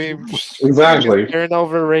jail? I mean, Exactly. biggest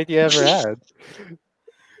turnover rate you ever had.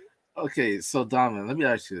 Okay, so Donovan, let me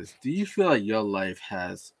ask you this: do you feel like your life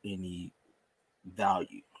has any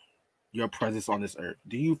value? Your presence on this earth.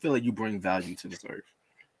 Do you feel like you bring value to this earth?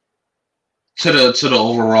 To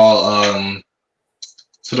the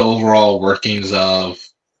overall workings of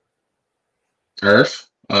Earth.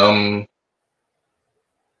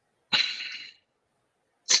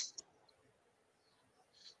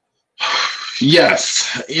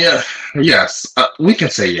 Yes. Yeah. Yes. We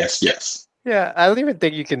can say yes. Yes. Yeah, I don't even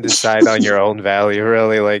think you can decide on your own value,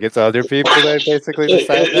 really. Like, it's other people that basically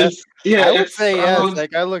decide that. I would say yes.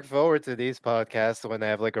 Like, I look forward to these podcasts when I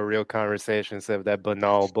have like a real conversation instead of that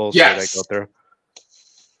banal bullshit I go through.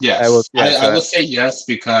 Yes. I will say yes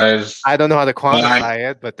because I don't know how to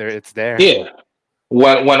quantify it, but it's there. Yeah.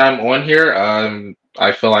 When I'm on here,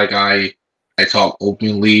 I feel like I talk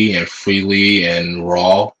openly and freely and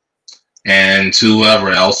raw. And to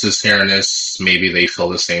whoever else is hearing this, maybe they feel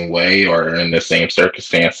the same way or in the same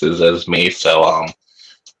circumstances as me. So,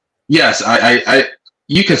 yes, I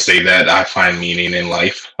you can say that I find meaning in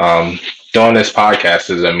life. Doing this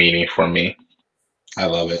podcast is a meaning for me. I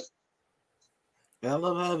love it. Yeah, I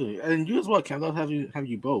love having you, and you as well, Ken. I love having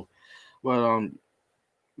you both. But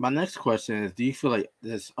My next question is: do you feel like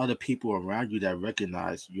there's other people around you that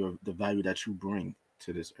recognize the value that you bring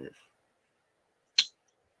to this earth?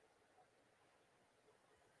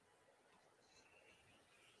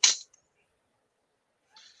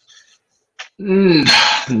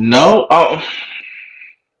 No. Oh,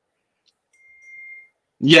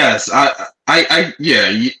 yes. Yeah.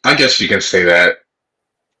 I guess you can say that.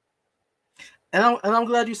 And I'm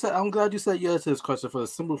glad you said yes to this question for the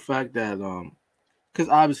simple fact that because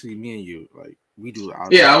obviously me and you like we do our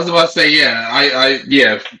Yeah, I job. was about to say, yeah,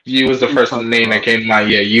 yeah, you was the We first talk name that about came to mind.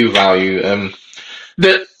 Yeah, you value.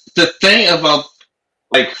 The the thing about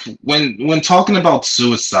like when talking about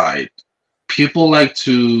suicide, people like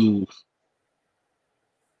to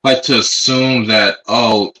assume that,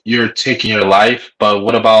 oh, you're taking your life, but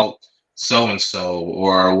what about so and so,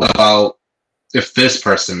 or what about if this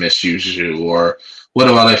person misused you, or what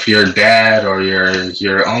about if your dad or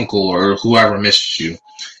your uncle or whoever missed you?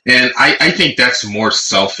 And I think that's more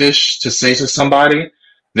selfish to say to somebody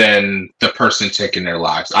than the person taking their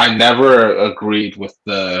lives. I never agreed with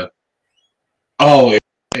the, oh, if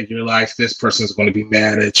you take your life, this person's going to be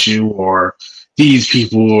mad at you, or these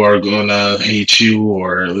people are going to hate you,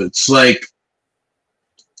 or it's like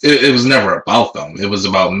it was never about them. It was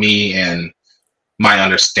about me and my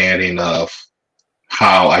understanding of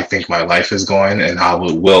how I think my life is going and how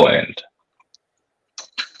it will end.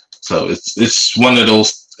 So it's one of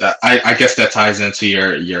those. I guess that ties into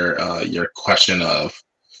your question of,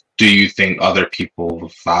 do you think other people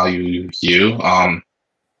value you?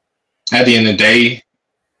 At the end of the day,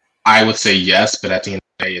 I would say yes, but at the end of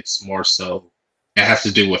the day, it's more so it has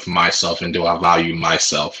to do with myself, and do I value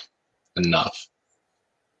myself enough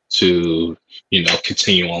to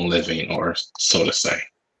continue on living, or so to say.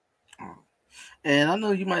 and I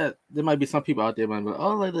know there might be some people out there might be like,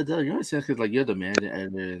 oh, like Ladale, you're in a sense because like you're the managing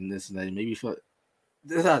editor and this and that. Maybe you feel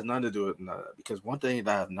this has nothing to do with none of that because one thing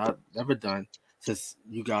that I've never done since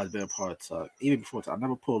you guys been a part of TUC, even before TUC, I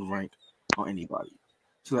never pulled rank on anybody.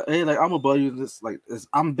 So like, hey, like I'm above you. This like this,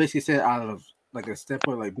 I'm basically saying out of like a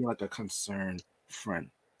standpoint like being like a concerned friend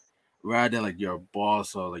rather than like your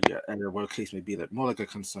boss or like your editor, whatever case may be, like more like a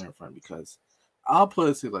concerned friend because I'll put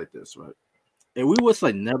it to you like this, right? If we was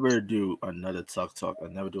like never do another talk or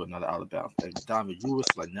never do another out of bounds, like Donovan, you was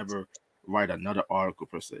like never write another article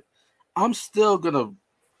per se, I'm still gonna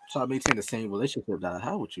try to maintain the same relationship that I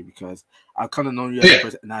have with you because I kind of know you as a Yeah,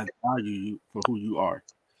 person and I value you for who you are.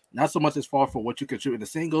 Not so much as far for what you contribute. The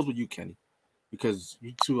same goes with you, Kenny, because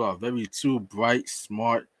you two are very two bright,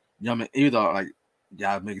 smart young men. Even though like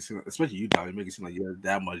yeah, make it seem, especially you, Don, you make it seem like you're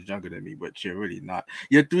that much younger than me, but you're really not.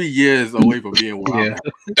 You're 3 years away from being where I'm yeah. at.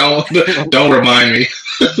 Don't You know don't what I'm remind me.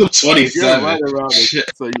 saying? You're right 27. around the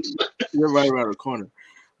Shit. so you're right around the corner.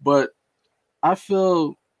 But I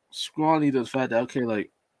feel strongly to the fact that okay, like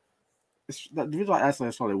the reason why I asked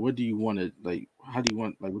like, like, what do you want to like? How do you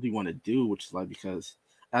want like? What do you want to do? Which is like because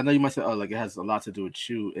I know you might say, oh, like it has a lot to do with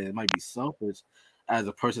you, and it might be selfish as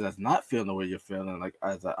a person that's not feeling the way you're feeling, like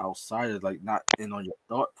as an outsider, like not in on your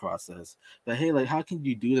thought process. But hey, like how can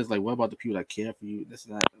you do this? Like, what about the people that care for you? This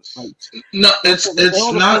and that. Like, No, it it's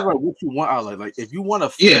all depends not. like what you want out. Like if you want a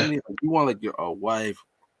Yeah. family, like you want like your wife,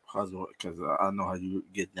 husband, because I know how you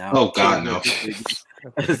get down. Oh God, Children,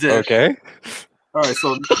 no. Okay. all right,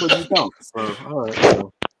 so you don't. So all right,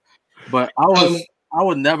 so but Um. I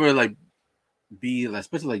would never like be like,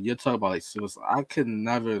 especially like you're talking about like suicide. I could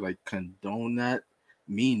never like condone that.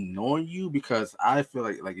 Me knowing you because I feel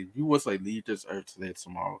like if you was like leave this earth today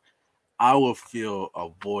tomorrow, I will feel a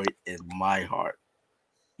void in my heart.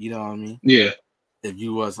 You know what I mean? Yeah. If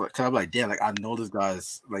you was like, kind of like, damn, like I know this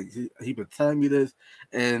guy's like he been telling me this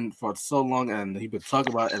and for so long, and he been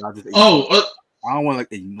talking about it, and I just Oh. ignore. I don't want to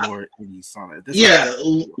like ignore any sign. Like, this is like Yeah.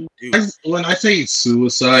 something you would do. When I say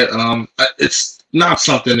suicide, it's not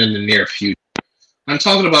something in the near future. I'm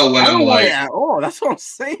talking about when I I'm don't want it like, at all. That's what I'm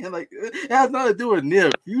saying. Like it has nothing to do with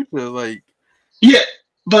near future. Like, yeah.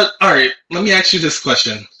 But all right, let me ask you this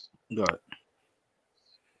question. God,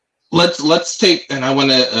 Let's take, and I want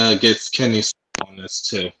to get Kenny's on this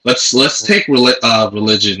too. Let's take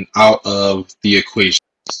religion out of the equation,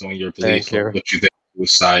 based on your Thank belief of you. what you think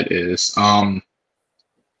suicide is.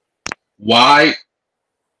 Why,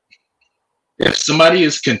 if somebody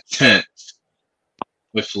is content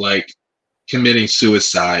with like committing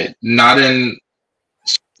suicide, not in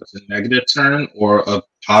a negative term or a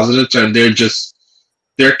positive term, they're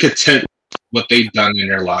content with what they've done in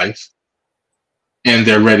their life, and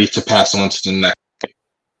they're ready to pass on to the next.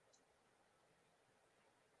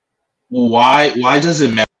 Why does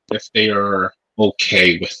it matter if they are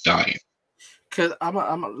okay with dying? because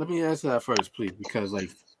let me answer that first, please, because like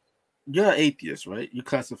you're an atheist, right? You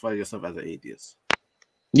classify yourself as an atheist,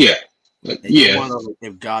 Yeah. and you Yeah. want to like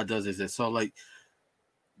if God does exist. So like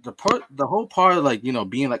the whole part of like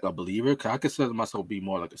being like a believer. Cause I consider myself be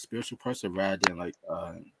more like a spiritual person rather than like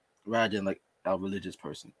a religious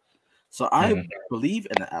person. So I Mhm. believe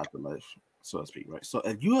in the afterlife, so to speak, right? So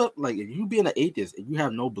if you being an atheist and you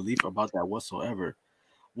have no belief about that whatsoever,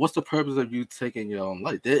 what's the purpose of you taking your own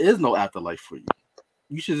life? There is no afterlife for you.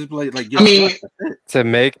 You should just be like I your flesh. mean, That's it. To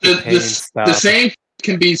make the pain the stop. same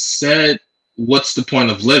can be said. What's the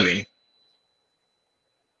point of living?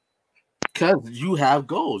 Because you have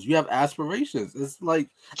goals, you have aspirations. It's like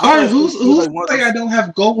I All feel right, like it's who's like one say of I don't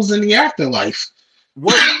have goals in the afterlife?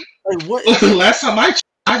 what like what is it? Last time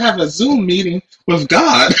I have a Zoom meeting with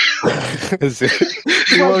God.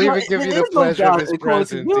 He won't But even give you there the is no pleasure of God his according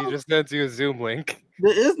to presence. He you. just sends you a Zoom link.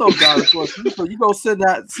 There is no God according to you. So you go send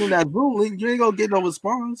that Zoom link, you ain't gonna get no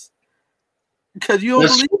response because you don't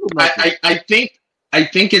That's believe in nothing. I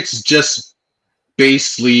think it's just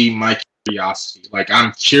basically my curiosity. Like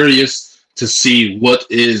I'm curious to see what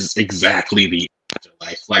is exactly the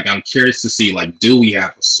afterlife. Like I'm curious to see like do we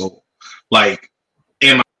have a soul? Like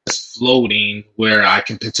am I just floating where I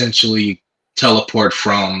can potentially teleport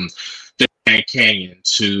from the Grand Canyon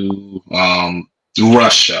to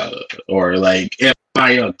Russia, or like am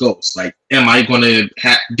I a ghost? Like am I going to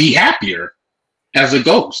be happier as a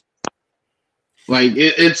ghost? Like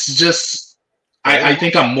it's just I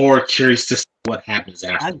think I'm more curious to see what happens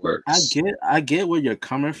afterwards. I get where you're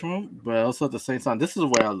coming from, but also at the same time, this is the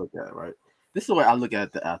way I look at it, right? This is the way I look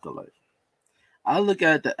at the afterlife. I look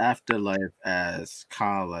at the afterlife as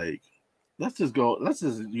kind of like let's just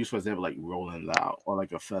use for example like Rolling Loud or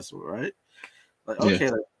like a festival, right? Like Yeah. okay,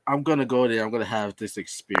 like I'm gonna go there, I'm gonna have this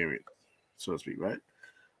experience, so to speak, right?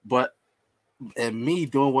 But and me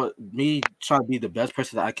doing what me trying to be the best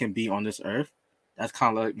person that I can be on this earth, that's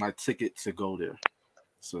kind of like my ticket to go there,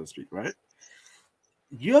 so to speak, right?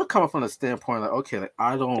 You're coming from the standpoint like, okay, like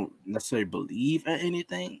I don't necessarily believe in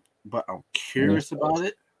anything, but I'm Mhm. curious about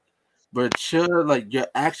it. But your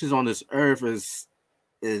actions on this earth is,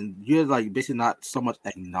 and you're like basically not so much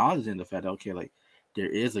acknowledging the fact that okay, like there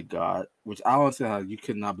is a God, which I don't understand how you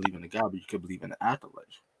could not believe in a God, but you could believe in the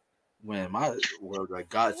afterlife. When in my world, like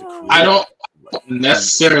God is the I creator of don't the afterlife. And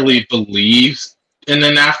necessarily believe in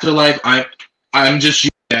an afterlife. I'm just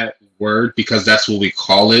using that word because that's what we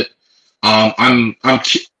call it.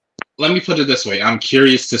 Let me put it this way. I'm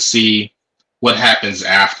curious to see what happens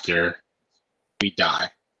after we die,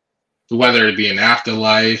 whether it be an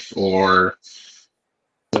afterlife or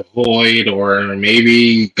the void, or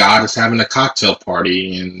maybe God is having a cocktail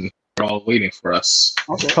party and they're all waiting for us.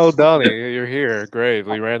 okay, Oh, Donnie, you're here. Great.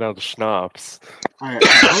 We ran out of schnapps. all right,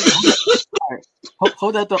 all right.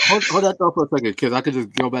 Hold that thought for a second, because I could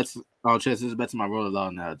just go back to chance this back to my roller law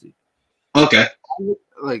analogy. Okay.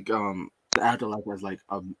 Like the afterlife as like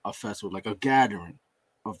a festival, like a gathering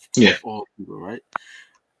Yeah. of all people, right?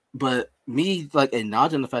 But me like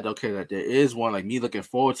acknowledging the fact that okay, that there is one, like me looking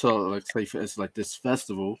forward to like say for instance like this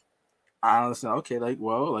festival, I understand okay, like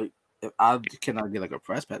well, like if I cannot get like a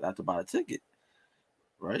press pass, I have to buy a ticket,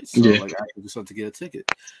 right? So Yeah. like I have to do something to get a ticket.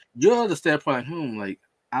 You understand the point like like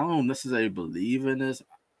I don't necessarily believe in this,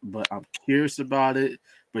 but I'm curious about it,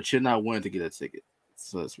 but you're not willing to get a ticket.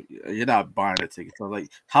 So you're not buying a ticket. So like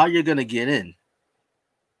how you're gonna get in?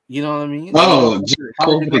 You know what I mean? Like Oh, just how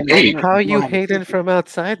are go you over the gonna get gate. in How if you you don't have a hating ticket? from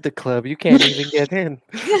outside the club? You can't even get in.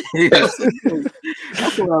 You know what I'm saying? Like,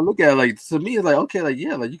 that's what I look at. Like to me, it's like okay, like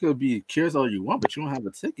yeah, like you could be curious all you want, but you don't have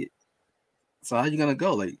a ticket. So how you gonna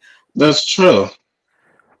go? Like, That's true.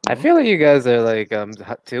 I feel like you guys are like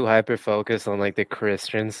too hyper focused on like the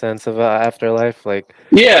Christian sense of afterlife. Like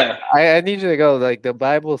Yeah. I need you to go like the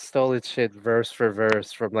Bible stole its shit verse for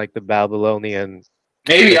verse from like the Babylonian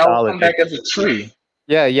Maybe I'll come mythology. back as a tree.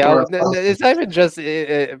 Yeah, Or it's not even just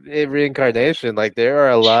reincarnation. Like there are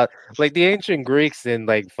a lot. Like the ancient Greeks didn't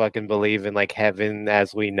like fucking believe in like heaven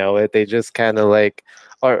as we know it. They just kind of like,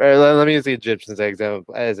 or let me use the Egyptians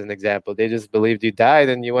as an example. They just believed you died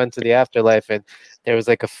and you went to the afterlife, and there was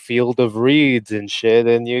like a field of reeds and shit,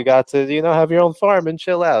 and you got to have your own farm and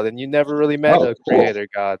chill out, and you never really met oh, a cool. creator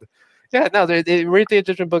god. Yeah, no, read the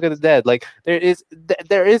Egyptian Book of the Dead. Like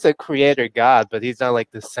there is a creator God, but he's not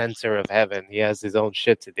like the center of heaven. He has his own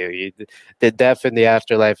shit to do. The death in the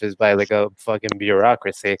afterlife is by like a fucking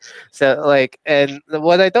bureaucracy. So like, and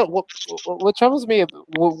what I don't, what troubles me,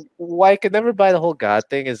 why I could never buy the whole God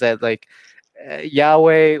thing is that like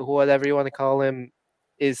Yahweh, whatever you want to call him,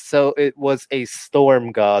 it was a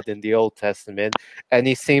storm god in the Old Testament, and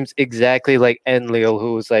he seems exactly like Enlil,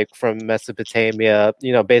 who's like from Mesopotamia,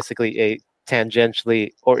 basically a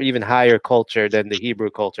tangentially or even higher culture than the Hebrew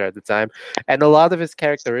culture at the time. And a lot of his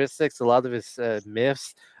characteristics, a lot of his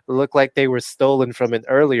myths look like they were stolen from an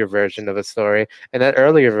earlier version of a story. And that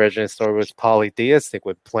earlier version of the story was polytheistic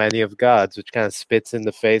with plenty of gods, which kind of spits in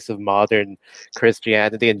the face of modern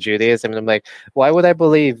Christianity and Judaism. And I'm like, why would I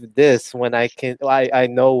believe this when I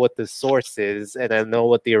know what the source is and I know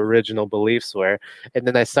what the original beliefs were? And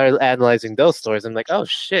then I started analyzing those stories. I'm like, oh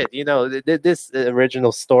shit, this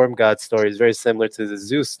original storm god story is very similar to the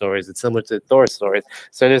Zeus stories. It's similar to the Thor stories.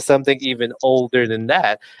 So there's something even older than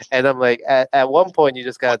that. And I'm like, at one point, you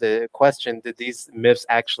just got to question, did these myths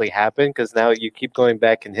actually happen? Because now you keep going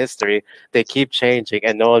back in history, they keep changing,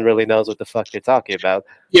 and no one really knows what the fuck they're talking about.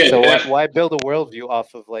 Yeah, So why build a worldview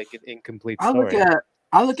off of like an incomplete story?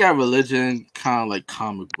 I look at religion kind of like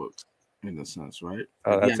comic books in a sense, right?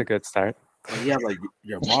 Oh, that's a good start. Like you have like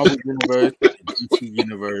your Marvel universe, your DC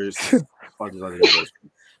universe, all these other universes.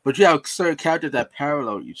 But you have certain characters that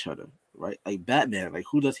parallel each other, right? Like Batman, like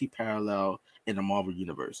who does he parallel in the Marvel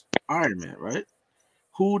universe? Iron Man, right?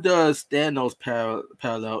 Who does Thanos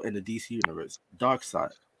parallel in the DC universe?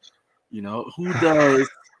 Darkseid. Who does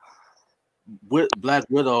Black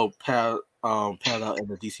Widow parallel in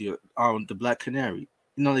the DC the Black Canary?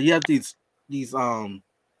 You have these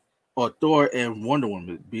or Thor and Wonder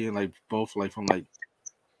Woman being like both like from like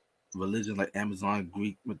religion, like Amazon,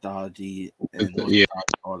 Greek mythology, and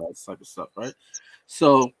all that type of stuff, right?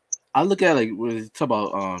 So I look at like when you talk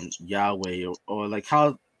about Yahweh or like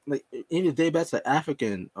how like even day back to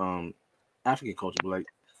African culture, but like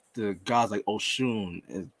the gods like Oshun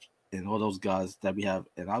and all those gods that we have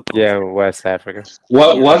in our culture. Yeah, West Africa.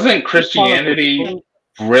 Wasn't Christianity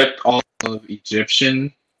ripped off of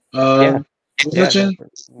Egyptian religion?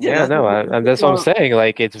 That's what I'm saying.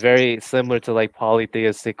 Like it's very similar to like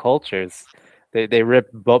polytheistic cultures. They rip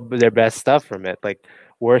their best stuff from it. Like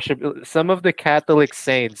worship. Some of the Catholic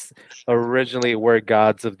saints originally were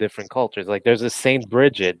gods of different cultures. Like there's a Saint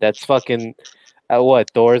Bridget. That's fucking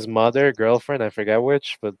Thor's mother, girlfriend. I forget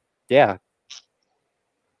which, but yeah.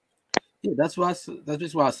 Yeah, that's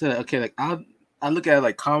just why I said okay. Like I look at it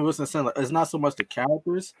like Converse and saying like it's not so much the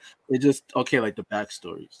characters, it's just like the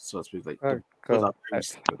backstories. So to speak, like cool.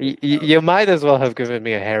 You might as well have given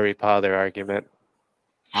me a Harry Potter argument.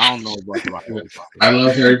 I don't know much about Harry Potter. I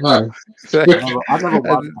love Harry Potter. I've never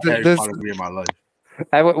watched Harry Potter in my life.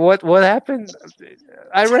 What happened?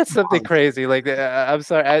 I read something crazy. Like, I'm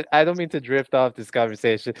sorry, I don't mean to drift off this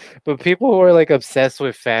conversation, but people who are like obsessed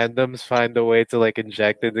with fandoms find a way to like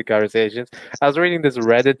inject into conversations. I was reading this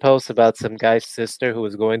Reddit post about some guy's sister who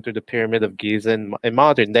was going through the Pyramid of Giza in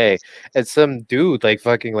modern day, and some dude like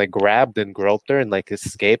fucking like grabbed and groped her and like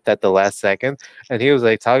escaped at the last second, and he was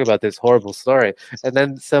like talking about this horrible story, and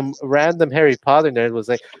then some random Harry Potter nerd was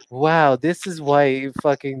like, "Wow, this is why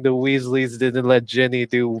fucking the Weasleys didn't let Ginny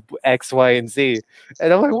do X, Y, and Z."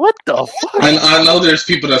 And I'm like, what the fuck? I know there's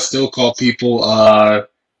people that still call people or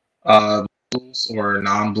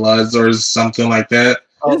non-bloods or something like that.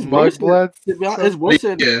 It's worse in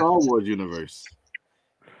the Star Wars universe.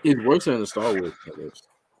 It's worse in the Star Wars universe.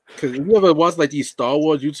 Because if you ever watch like these Star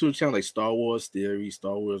Wars YouTube channels, like Star Wars Theory,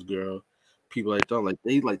 Star Wars Girl, people like that, like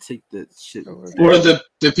they like take that shit. Or the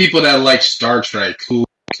people that like Star Trek who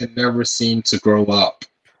can never seem to grow up.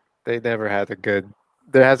 They never had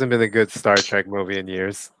there hasn't been a good Star Trek movie in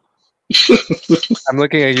years. I'm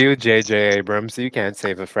looking at you, J.J. Abrams. You can't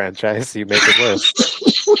save a franchise. You make it worse.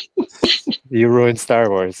 You ruined Star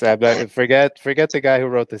Wars. Forget the guy who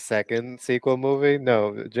wrote the second sequel movie.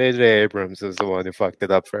 No, J.J. Abrams is the one who fucked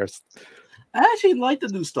it up first. I actually like the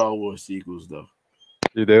new Star Wars sequels, though.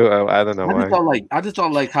 You do? I don't know why. I just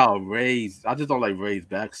don't like how Rey's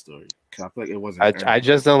backstory. Cause I feel like it wasn't. I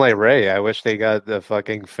just don't like Rey. I wish they got the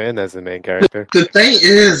fucking Finn as the main character. The thing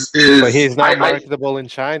is, but he's not marketable in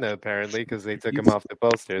China apparently because they took him off the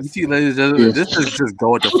posters. You see, ladies and gentlemen, this is just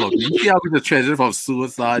going to fuck. You see how we just transition from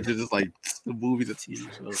suicide to just like the movies and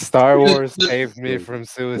TV shows. Star Wars saved me from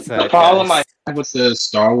suicide. The problem I have with the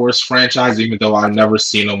Star Wars franchise, even though I've never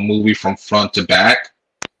seen a movie from front to back,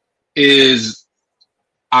 is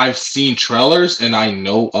I've seen trailers and I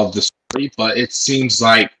know of the story, but it seems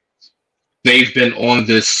like they've been on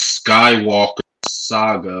this Skywalker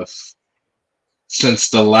saga since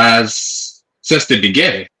the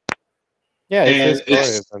beginning. Yeah, it's his story,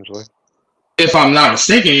 essentially. If I'm not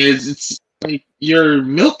mistaken, it's like you're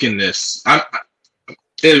milking this. Am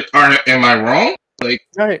I wrong? Like,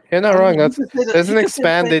 right, you're not wrong. There's an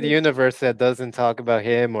expanded universe that doesn't talk about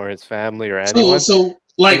him or his family or anyone. So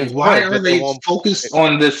like, why are they focused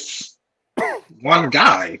on this one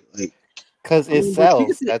guy? Like, Because I it mean, but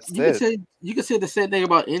sells. That's it. you can say the same thing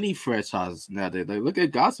about any franchise nowadays. Like, look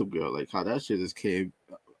at Gossip Girl, like how that shit just came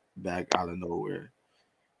back out of nowhere.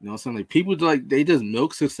 You know what I'm saying? Like, people like they just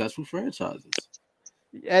milk successful franchises.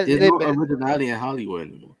 Yeah, There's no originality in Hollywood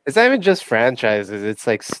anymore. it's not even just franchises. It's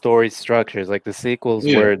like story structures. Like the sequels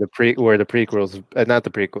Yeah. were the prequels, not the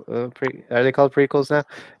prequel. Are they called prequels now?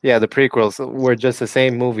 Yeah, the prequels were just the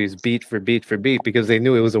same movies, beat for beat for beat, because they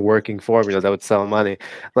knew it was a working formula that would sell money.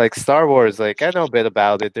 Like Star Wars, like I know a bit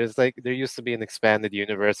about it. There used to be an expanded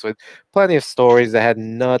universe with plenty of stories that had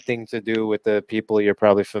nothing to do with the people you're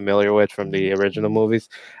probably familiar with from the original movies.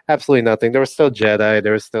 Absolutely nothing. There was still Jedi.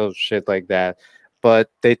 There was still shit like that,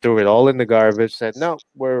 but they threw it all in the garbage. Said, "No,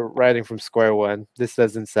 we're writing from square one. This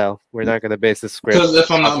doesn't sell. We're not going to base the script Because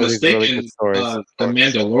if I'm off not of these really good mistaken, stories." The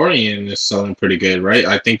Mandalorian is selling pretty good, right?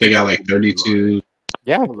 I think they got like 32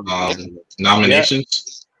 Yeah, yeah,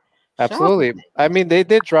 nominations. absolutely. I mean, they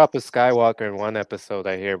did drop a Skywalker in one episode,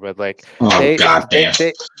 I hear, but like Oh they they goddamn!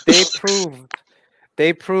 they they proved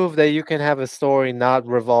they prove that you can have a story not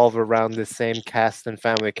revolve around the same cast and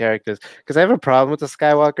family characters. Because I have a problem with the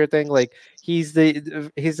Skywalker thing. Like he's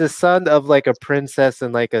the son of like a princess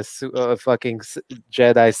and like a fucking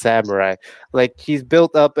Jedi samurai. Like he's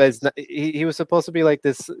built up as he was supposed to be like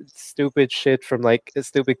this stupid shit from like a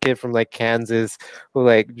stupid kid from like Kansas who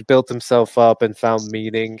like built himself up and found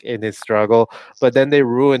meaning in his struggle. But then they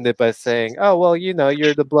ruined it by saying, "Oh well,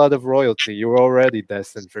 you're the blood of royalty. You were already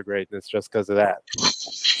destined for greatness just because of that."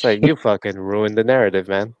 It's like you fucking ruined the narrative,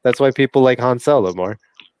 man. That's why people like Han Solo more.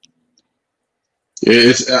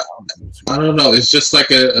 It's I don't know. It's just like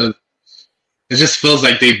it just feels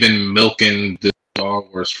like they've been milking the Star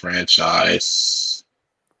Wars franchise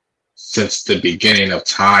since the beginning of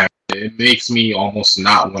time. It makes me almost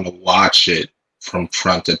not want to watch it from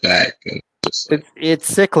front to back. And just like, It's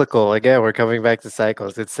cyclical. Again, we're coming back to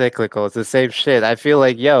cycles. It's cyclical. It's the same shit. I feel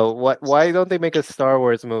like, yo, why don't they make a Star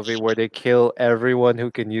Wars movie where they kill everyone who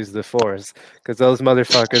can use the Force? Because those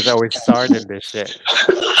motherfuckers always starting this shit.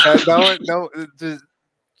 No, just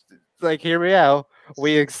like hear me out.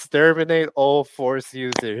 We exterminate all Force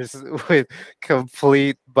users with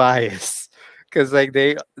complete bias. Cause like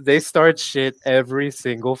they start shit every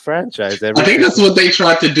single franchise. I think that's what they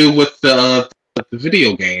tried to do with the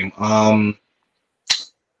video game.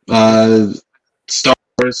 Star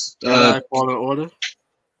Wars. Fallen Order.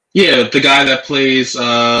 Yeah, the guy that plays.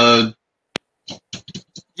 Yeah,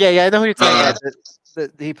 I know who you're talking about.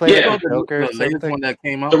 He played like a Joker or The latest something. one that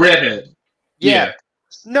came out. The redhead. Yeah.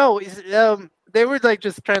 No, they were like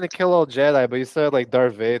just trying to kill all Jedi, but you saw like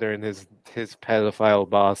Darth Vader and his pedophile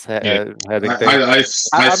boss heading thing. I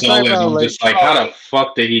saw it. I'm just like, how the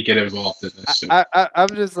fuck did he get involved in this shit? I'm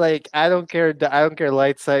just like, I don't care. I don't care.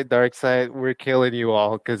 Light side, dark side. We're killing you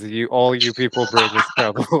all because all you people bring us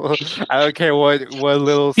trouble. I don't care what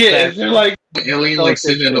little. Yeah, they're like alien, like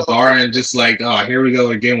sitting in a bar and just like, oh, here we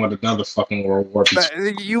go again with another fucking World War.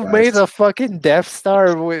 You made a fucking Death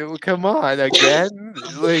Star. Come on, again.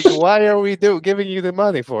 Like, why are we giving you the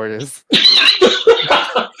money for this?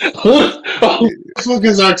 Who the fuck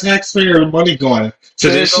is our taxpayer money going? So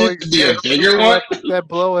this shit to be a bigger one? That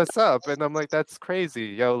blow us up. And I'm like, that's crazy.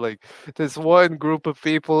 Yo, like, this one group of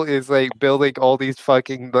people is like building all these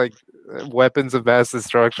fucking like weapons of mass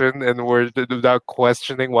destruction, and we're not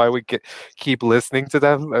questioning why we keep listening to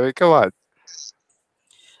them. I mean, come on.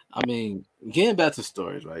 I mean, getting back to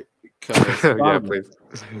stories, right? Because yeah, please.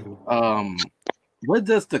 What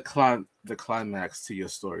does the climax to your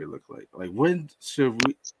story look like? Like, when should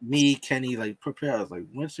Kenny, like prepare us? Like,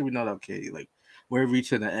 when should we know that? Okay, like we're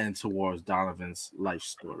reaching the end towards Donovan's life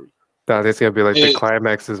story. It's gonna be like the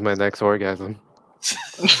climax is my next orgasm.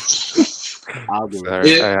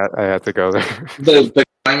 Sorry, I had to go there. The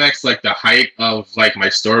climax, like the height of like my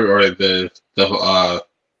story, or the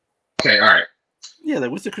okay, all right. Yeah,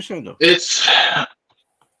 like what's the crescendo?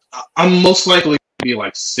 I'm most likely to be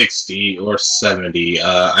like 60 or 70.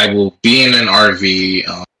 I will be in an RV,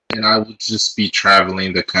 and I will just be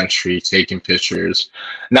traveling the country, taking pictures,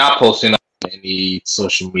 not posting on any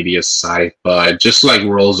social media site, but just like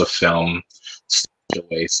rolls of film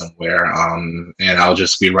away somewhere. And I'll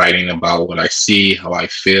just be writing about what I see, how I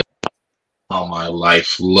feel, how my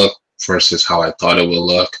life looked versus how I thought it would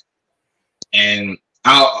look. And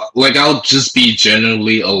I'll just be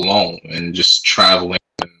generally alone and just traveling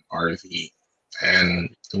in RV. And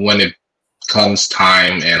when it comes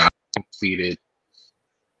time and I've completed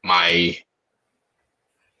my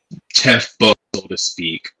 10th book, so to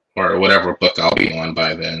speak, or whatever book I'll be on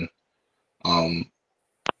by then, I'll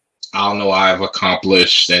know I've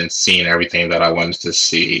accomplished and seen everything that I wanted to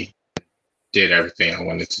see, did everything I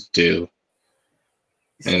wanted to do.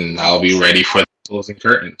 and I'll be ready for the closing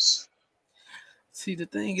curtains. See, the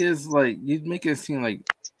thing is, like, you make it seem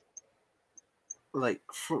like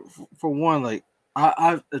for one, like,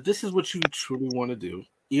 if this is what you truly want to do,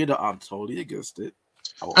 either I'm totally against it.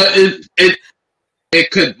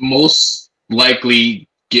 It could most likely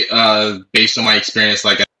get based on my experience,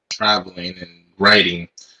 like traveling and writing.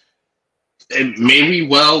 It maybe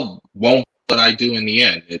won't what I do in the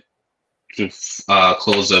end. It to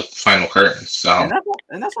close the final curtain. So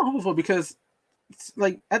and that's what I'm hoping for, because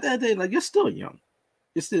like at the end of the day, like, you're still young.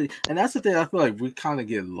 You're still, and that's the thing I feel like we kind of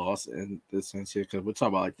get lost in this sense here, because we're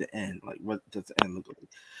talking about like the end, like what does the end look like?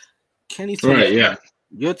 Kenny's 27, right, yeah.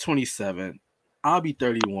 You're 27. I'll be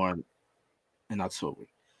 31 in October.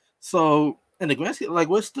 So in the grand scheme, like,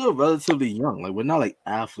 we're still relatively young. Like, we're not like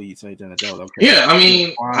athletes or anything like that. Okay. Yeah, I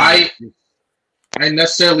mean, I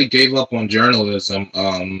necessarily gave up on journalism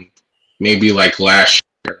maybe like last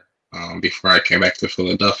year before I came back to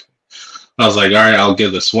Philadelphia. I was like, all right, I'll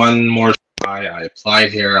give this one more try. I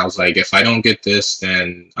applied here. I was like, if I don't get this,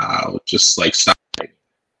 then I'll just like stop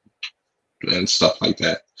and stuff like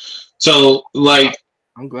that. So like,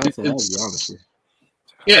 I'm glad to have you, honestly.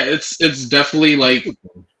 Yeah, it's definitely like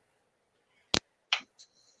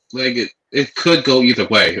it could go either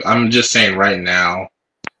way. I'm just saying right now,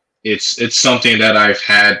 it's something that I've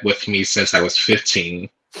had with me since I was 15,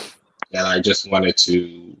 that I just wanted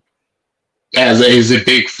to, as a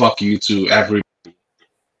big fuck you to everybody,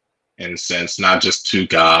 in a sense, not just to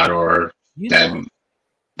God or that.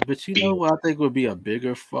 But you know what I think would be a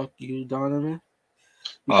bigger fuck you, Donovan?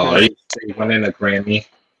 Oh, are you winning a Grammy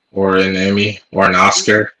or an Emmy or an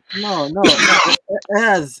Oscar? No. It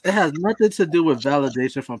has nothing to do with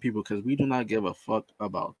validation from people, because we do not give a fuck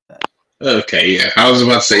about that. Okay, yeah, I was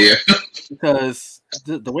about to say yeah. Because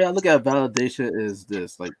the way I look at validation is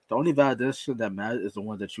this: like, the only validation that matters is the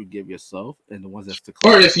one that you give yourself, and the ones that's the.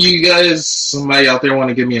 Or if you guys, somebody out there, want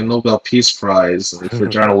to give me a Nobel Peace Prize for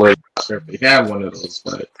journalism, if they have one of those,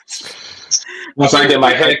 but once I get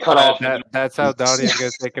my head cut off, that's how Donnie's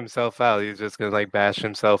gonna take himself out. He's just gonna like bash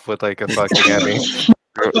himself with like a fucking Emmy.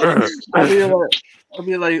 I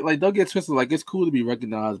mean, like, don't get twisted. Like, it's cool to be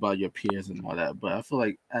recognized by your peers and all that, but I feel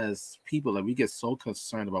like as people, like, we get so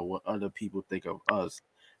concerned about what other people think of us,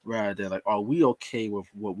 rather than like, are we okay with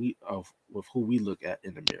with who we look at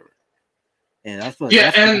in the mirror? And I feel like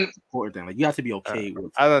that's the important thing. Like, you have to be okay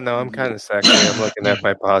with. I don't know. I'm kind of sexy. I'm looking at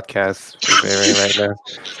my podcast right now.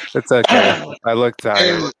 It's okay. I look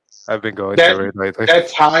tired. I've been going through it lately. That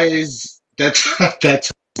ties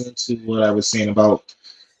into what I was saying about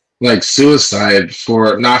like suicide,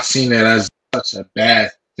 for not seeing it as such a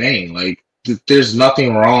bad thing. Like, there's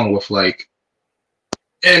nothing wrong with, like,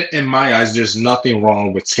 and in my eyes, there's nothing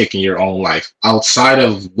wrong with taking your own life outside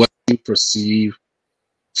of what you perceive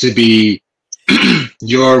to be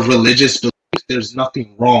your religious belief. There's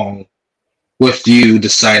nothing wrong with you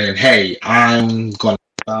deciding, hey, I'm gonna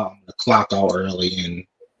clock out early in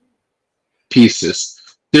pieces.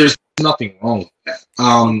 There's nothing wrong with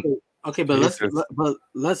that. Okay, but let's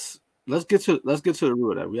get to the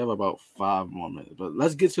root of that. We have about 5 more minutes, but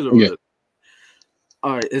let's get to the root of it.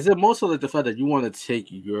 All right, is it mostly like the fact that you want to take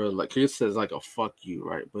your, like, it says like a fuck you,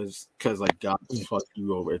 right? But it's because like God fucked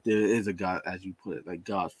you over. If there is a God, as you put it, like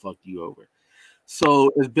God fucked you over. So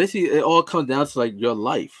it's basically, it all comes down to like your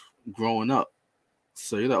life growing up.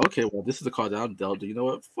 So you're like, okay, well, this is the card that I'm dealt. You know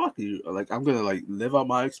what? Fuck you. Like, I'm gonna like live out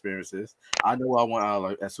my experiences. I know what I want out of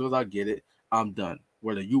life. As soon as I get it, I'm done.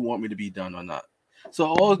 Whether you want me to be done or not. So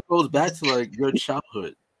all goes back to like your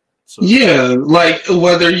childhood. So yeah, like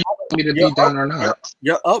whether you want me to be done or not.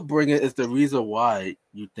 Your upbringing is the reason why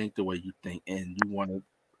you think the way you think, and you want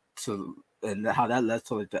to, and how that led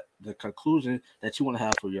to like the conclusion that you want to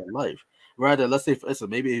have for your life. Rather, let's say, for instance,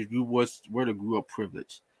 maybe if you were to grow up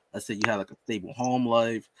privileged, let's say you had like a stable home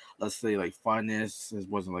life. Let's say like finances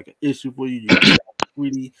wasn't like an issue for you. You got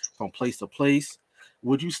freely from place to place.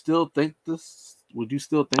 Would you still think this? Would you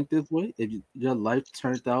still think this way if your life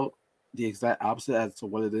turned out the exact opposite as to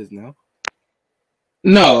what it is now?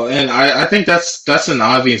 No, and I think that's an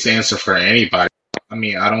obvious answer for anybody. I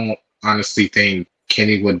mean, I don't honestly think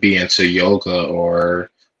Kenny would be into yoga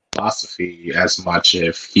or philosophy as much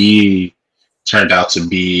if he turned out to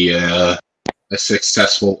be a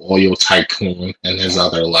successful oil tycoon in his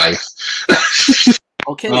other life.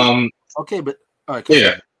 Okay. Okay, but all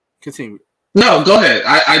right. Continue. No, go ahead.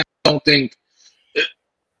 I don't think.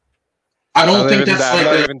 I don't think that's I'm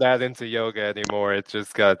not even that into yoga anymore. It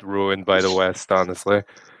just got ruined by the West, honestly.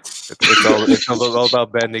 It's all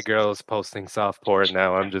about bendy girls posting soft porn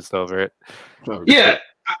now. I'm just over it. Yeah,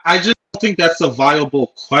 I just don't think that's a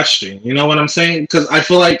viable question. You know what I'm saying? Because I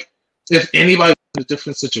feel like if anybody was in a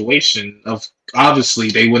different situation, of obviously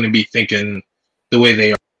they wouldn't be thinking the way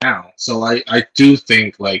they are now. So I do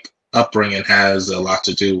think like upbringing has a lot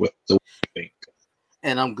to do with the way you think.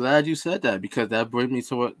 And I'm glad you said that, because that brings me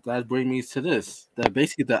to this. That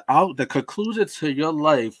basically the conclusion to your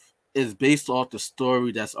life is based off the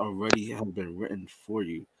story that's already has been written for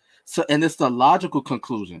you. So, and it's the logical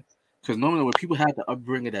conclusion, because normally when people have the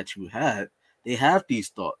upbringing that you had, they have these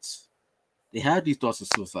thoughts. They have these thoughts of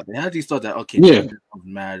suicide. They have these thoughts that, okay, Yeah. change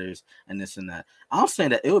matters and this and that. I'm saying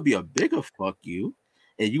that it would be a bigger fuck you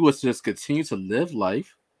if you was to just continue to live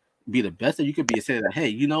life, be the best that you could be, and say that, hey,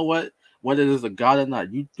 you know what? Whether there's a God or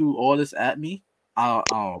not, you do all this at me. I'll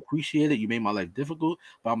appreciate it. You made my life difficult,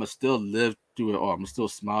 but I'm gonna still live through it all. I'm gonna still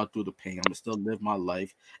smile through the pain. I'm gonna still live my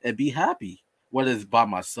life and be happy, whether it's by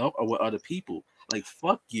myself or with other people. Like,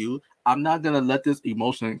 fuck you. I'm not gonna let this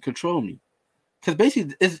emotion control me. Because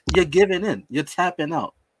basically, you're giving in. You're tapping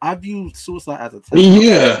out. I view suicide as a tap out.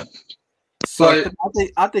 Yeah. So But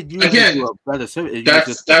I think you again, do a better service.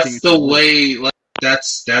 that's the way. Like,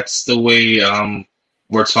 that's the way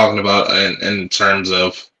we're talking about in terms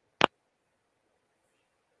of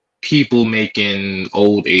people making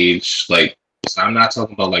old age, like, so I'm not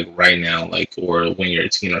talking about like right now, like, or when you're a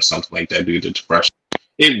teen or something like that due to depression.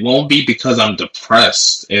 It won't be because I'm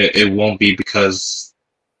depressed. It won't be because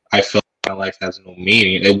I feel like my life has no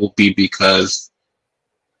meaning. It will be because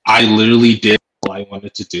I literally did all I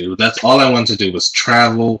wanted to do. That's all I wanted to do, was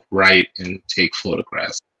travel, write, and take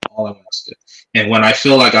photographs. All I wanted to do. And when I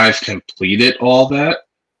feel like I've completed all that,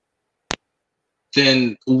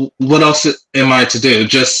 then what else am I to do?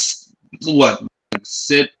 Just what?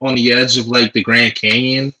 Sit on the edge of like the Grand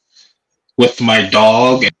Canyon with my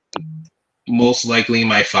dog and most likely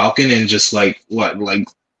my falcon, and just like what? Like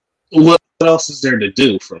what else is there to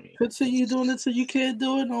do for me? Continue doing it till you can't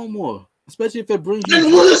do it no more. Especially if it brings you.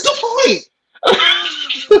 And what is the point?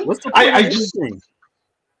 What's the point of anything?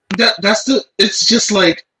 That's the. It's just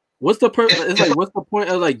like. What's the purpose? It's like, what's the point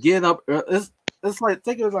of like getting up? It's like,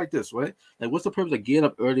 think of it like this, right? Like, what's the purpose of getting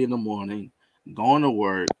up early in the morning, going to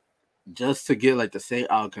work, just to get like the same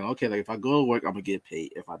outcome? Okay, like if I go to work, I'm gonna get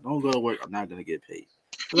paid. If I don't go to work, I'm not gonna get paid.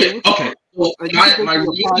 Like, yeah. Okay. Well, like, my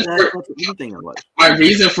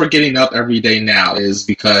reason for getting up every day now is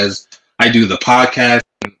because I do the podcast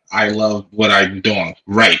and I love what I'm doing.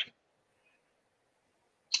 Right.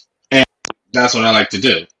 And that's what I like to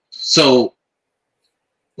do. So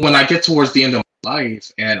when I get towards the end of my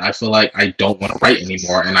life and I feel like I don't want to write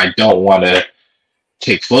anymore and I don't want to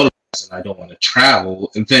take photographs and I don't want to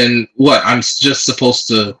travel, then what? I'm just supposed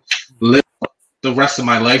to live the rest of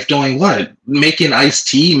my life doing what? Making iced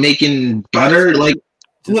tea, making butter, like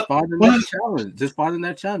just finding that challenge. Just finding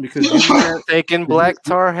that challenge, because you're taking black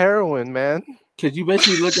tar heroin, man. Because you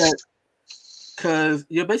basically look at. Because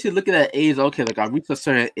you're basically looking at age. Okay, like I reached a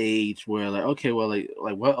certain age where, like, okay, well,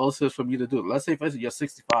 like what else is for me to do? Let's say, for instance, you're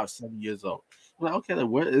 65, 70 years old. Like, okay, like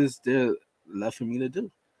what is there left for me to do?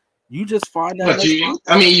 You just find that. But you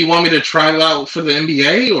want me to try it out for the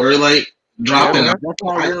NBA or like drop in? That's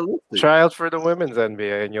not realistic. Try out for the women's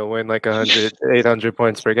NBA and you'll win like 800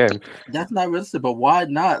 points per game. That's not realistic, but why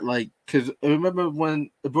not? Like, because remember when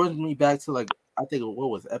it brings me back to like, I think what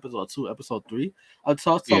was it, episode 2, episode 3? I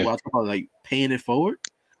talked about like paying it forward.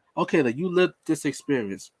 Okay, like you lived this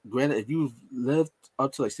experience. Granted, if you've lived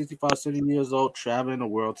up to like 65, 70 years old, traveling the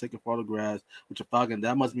world, taking photographs with your falcon,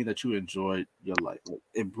 that must mean that you enjoyed your life. Like,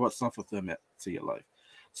 it brought some fulfillment to your life.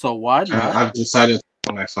 So why not? I've decided to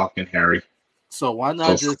call my falcon Harry. So why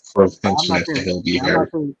not just? I'm not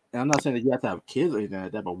saying that you have to have kids or anything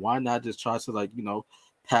like that, but why not just try to, like,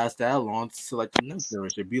 pass that along to like the next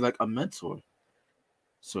generation? Be like a mentor,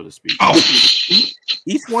 so to speak. Oh.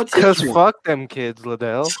 Each one. Because fuck them kids,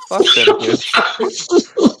 Ladale. Fuck them kids.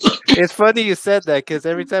 It's funny you said that, because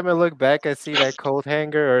every time I look back, I see that coat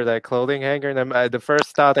hanger or that clothing hanger, and the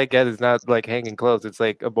first thought I get is not like hanging clothes; it's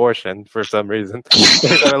like abortion for some reason.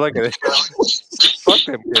 I look at it. Fuck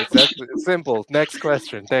them kids. That's simple. Next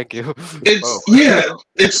question. Thank you.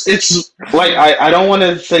 It's like I don't want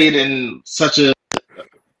to say it in such a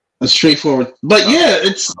straightforward, but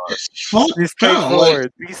it's be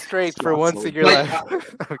straightforward. Be straight for once in your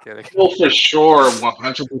life. I'm kidding. Well, for sure,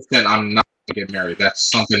 100%. I'm not gonna get married. That's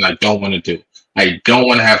something I don't want to do. I don't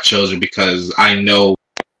want to have children because I know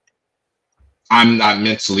I'm not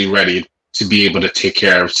mentally ready to be able to take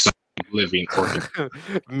care of some living organ.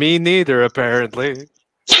 Me neither, apparently.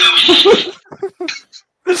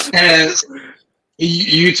 And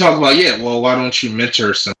you talk about, well, why don't you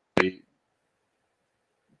mentor somebody?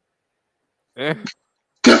 Because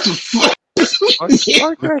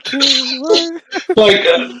Fuck that kid. What? Like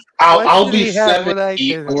Why I'll should be he have what I 70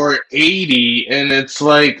 did? or 80, and it's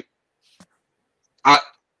like I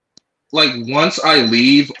like once I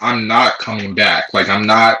leave, I'm not coming back. Like I'm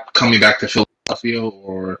not coming back to Philadelphia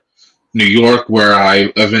or New York, where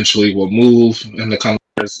I eventually will move in the coming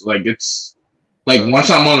years. Like it's like once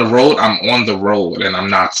I'm on the road, I'm on the road, and I'm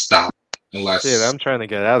not stopping Shit, unless. I'm trying to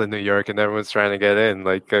get out of New York, and everyone's trying to get in.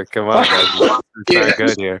 Like, come on, guys, it's Yeah, not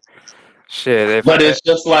good here. Shit, if but it's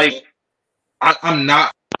just like I'm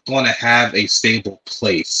not going to have a stable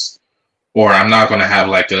place, or I'm not going to have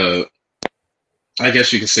like a, I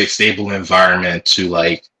guess you could say, stable environment to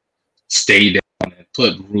like stay down and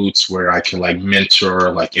put roots where I can like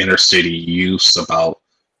mentor like inner city youths about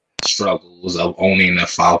struggles of owning a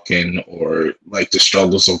falcon or like the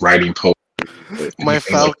struggles of writing poetry or my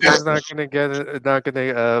anything like Falcon's that. not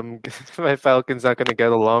gonna my Falcon's not gonna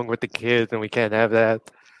get along with the kids, and we can't have that.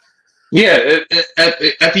 Yeah,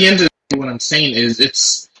 at the end of the day, what I'm saying is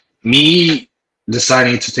it's me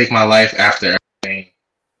deciding to take my life after everything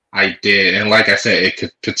I did, and like I said, it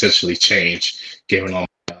could potentially change given all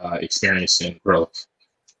my experience and growth.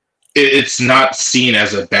 It's not seen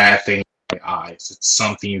as a bad thing in my eyes. It's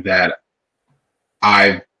something that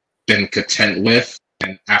I've been content with,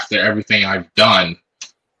 and after everything I've done,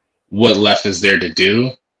 what left is there to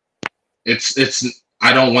do? It's.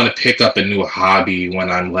 I don't want to pick up a new hobby when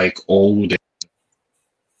I'm like old and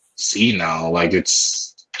senile. Like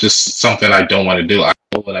it's just something I don't want to do. I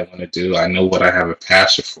know what I want to do. I know what I have a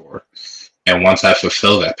passion for, and once I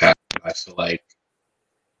fulfill that passion, I feel like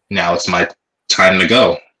now it's my time to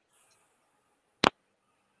go.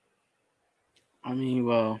 I mean,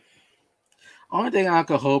 well, only thing I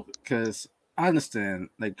could hope, because I understand,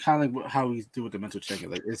 like, kind of like how we do with the mental check-in.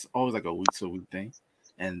 Like, it's always like a week to week thing,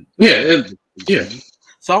 and Yeah, yeah.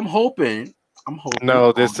 so I'm hoping.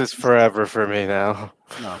 No, this is forever for me now.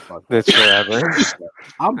 No, fuck It's forever.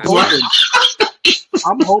 I'm hoping.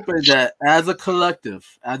 I'm hoping that as a collective,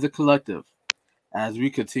 as we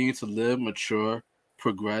continue to live, mature,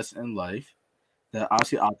 progress in life, that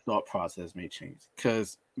obviously our thought process may change.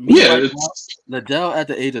 Because now, Ladale at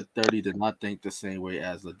the age of 30 did not think the same way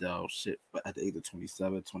as Ladale shit, but at the age of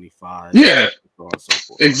 27, 25, yeah, so on and so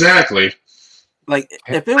forth. exactly. Like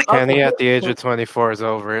if it was Kenny at the age of 24 is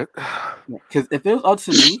over it. Because if it was up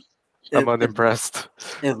to me, I'm unimpressed.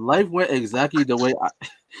 If life went exactly the way I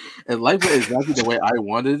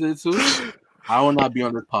wanted it to, I will not be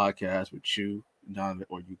on this podcast with you, Donovan,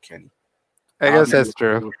 or you, Kenny. I guess that's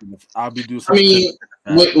true. I'll be doing I mean,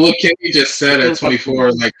 what Kenny just said at It's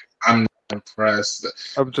 24, like I'm not impressed.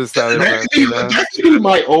 I'm just not That's impressed. actually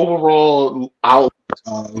my overall outlook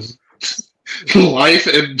of life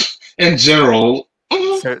in general.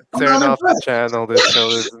 Turn off the channel. This show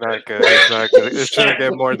is not good. It's not good. It shouldn't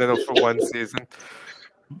get more than for one season.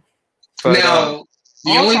 But, now,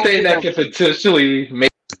 the only thing that could potentially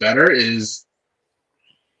make it better is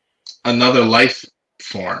another life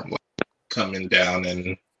form like, coming down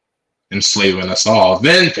and enslaving us all.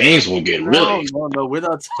 Then things will get really. No, we're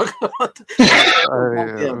not talking about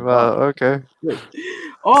that. Well, okay.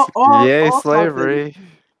 Yay, slavery.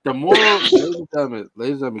 The moral, ladies and gentlemen,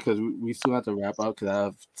 because we still have to wrap up because I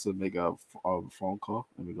have to make a phone call.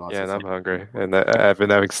 Yeah, and I'm hungry, and I've been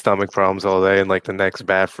having stomach problems all day, and like the next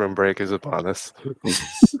bathroom break is upon us. So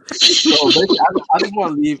basically, I just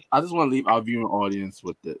want to leave our viewing audience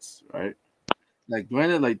with this, right? Like,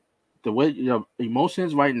 granted, like the way your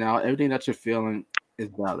emotions right now, everything that you're feeling is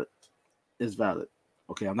valid.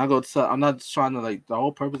 Okay, I'm not trying to like the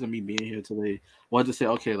whole purpose of me being here today was to say,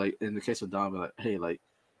 okay, like in the case of Donovan, like, hey, like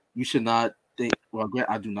you should not think. Well,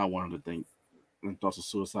 I do not want him to think in thoughts of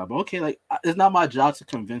suicide, but okay, like it's not my job to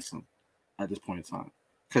convince him at this point in time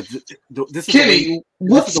because this is Kenny,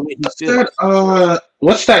 what's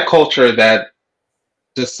that culture that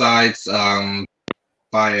decides by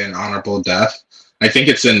an honorable death? I think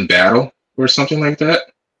it's in battle or something like that.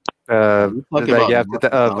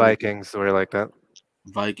 Vikings were like that.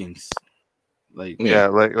 Vikings, like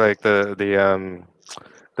like the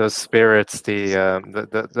those spirits, who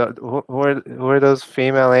are those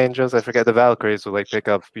female angels? I forget. The Valkyries will like pick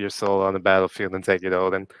up your soul on the battlefield and take it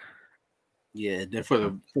out. And then for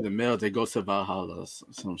the male, they go to Valhalla,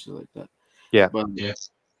 some shit like that. Yeah, but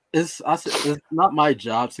it's not my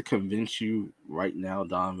job to convince you right now,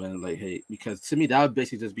 Donovan. Like, hey, because to me that would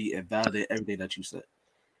basically just be invalidate everything that you said.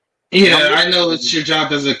 Yeah, I know it's your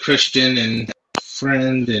job as a Christian and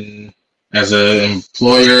friend and as an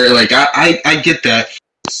employer. Like I get that.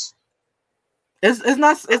 It's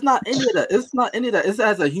not any of that. It's not any of that. It's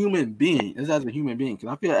as a human being. Because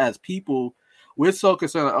I feel as people, we're so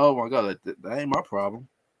concerned. Like, oh my god, like, that ain't my problem.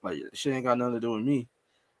 Like shit ain't got nothing to do with me.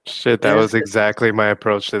 Shit, that And was exactly my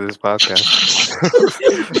approach to this podcast.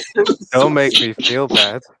 Don't make me feel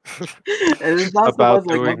bad and it's not so about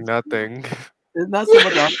much like doing nothing. it's not so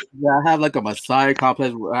much that I have like a messiah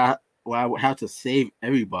complex where I would have to save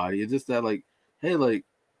everybody. It's just that like, hey, like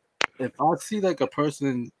if I see like a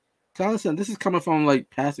person, kind of this is coming from like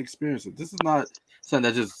past experiences. This is not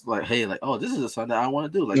something that just like, hey, like, oh, this is something that I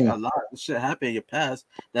want to do. Like a lot of shit happened in your past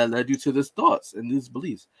that led you to these thoughts and these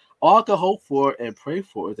beliefs. All I can hope for and pray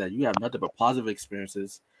for is that you have nothing but positive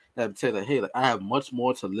experiences that say like, hey, like I have much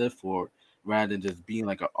more to live for rather than just being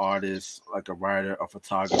like an artist, like a writer, a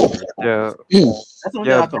photographer. Yeah, That's the only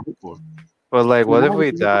thing yeah. I can hope for. But like, And what I if want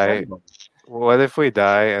we to talk die? about it. What if we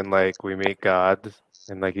die and like we meet God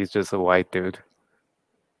and like he's just a white dude?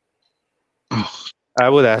 I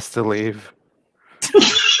would ask to leave.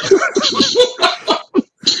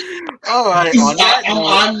 All right, on that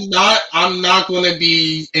note, I'm not going to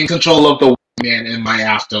be in control of the white man in my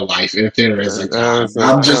afterlife if there is a God.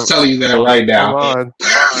 I'm just telling you that right Come now. on.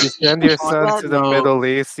 You send your on son that to the note, Middle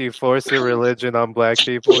East, you force your religion on black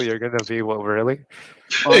people, you're gonna be what, really?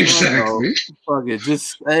 on that note, Exactly. fuck it.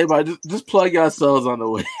 Just everybody, just plug yourselves on the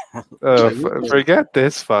way. Like, Forget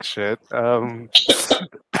this fuck shit.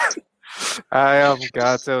 I am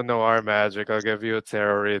Gato Noir Magic. I'll give you a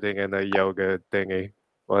tarot reading and a yoga thingy.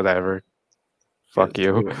 Whatever. Fuck yes,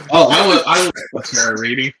 you. Oh, I would a tarot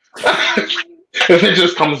reading. If it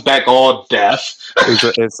just comes back all death.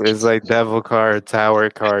 It's like devil card, tower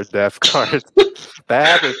card, death card. That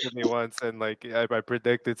happened to me once, and like I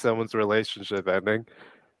predicted someone's relationship ending.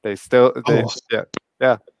 They Oh.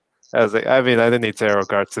 yeah. I mean, I didn't need tarot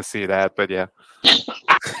cards to see that, but yeah.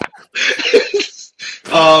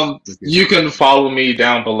 You can follow me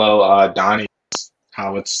down below, Donnie,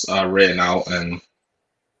 how it's written out, and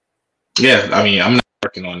yeah, I mean, I'm not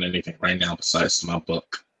working on anything right now besides my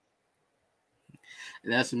book.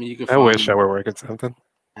 And that's me. You can I find wish me. I were working something.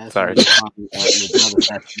 That's Sorry. me. You can find me at Ladale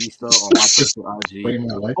Fashionista on my personal IG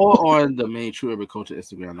or on the main True Urban Culture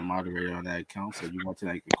Instagram. The moderator on that account. So you want to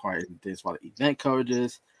like inquire things about event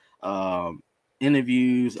coverages,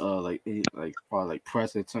 interviews, like for like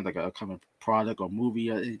press in terms like an upcoming product or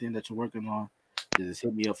movie or anything that you're working on. Just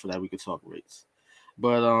hit me up for that. We could talk rates.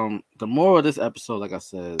 But the moral of this episode, like I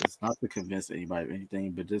said, is not to convince anybody of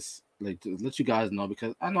anything, but just like to let you guys know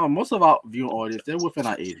because I know most of our viewing audience they're within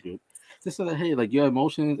our age group. Just so that hey, like your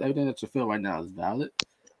emotions, everything that you feel right now is valid,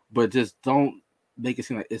 but just don't make it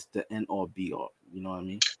seem like it's the end all be all. You know what I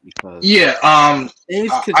mean? Because Yeah, I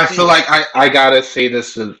feel like I gotta say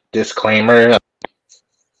this disclaimer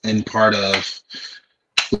in part of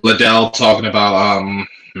Ladale talking about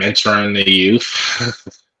mentoring the youth.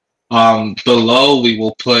 Below we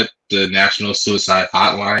will put the National Suicide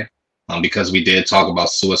Hotline because we did talk about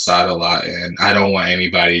suicide a lot, and I don't want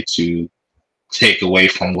anybody to take away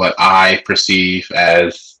from what I perceive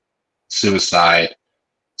as suicide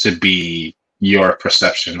to be your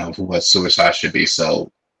perception of what suicide should be. So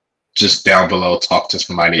just down below, talk to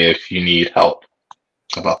somebody if you need help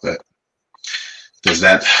about that. Does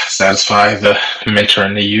that satisfy the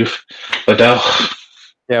mentoring the youth, Adele?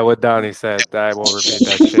 Yeah, what Donnie said. I won't repeat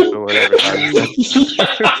that shit, but whatever Donnie said.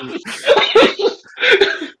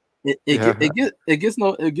 It gets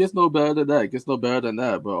no better than that. It gets no better than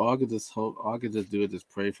that. But all I could just hope, all I could just do is just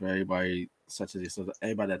pray for everybody such as so that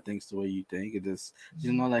everybody that thinks the way you think. It just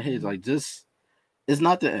like hey, like just it's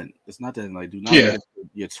not the end. It's not the end. Like do not look at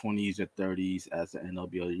your 20s, your 30s as the end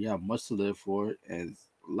of your. You have much to live for, and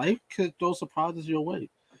life could throw surprises your way.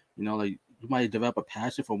 Like you might develop a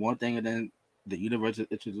passion for one thing, and then the universe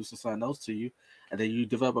introduces something else to you, and then you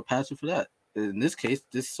develop a passion for that. In this case,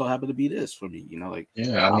 this so happened to be this for me. Like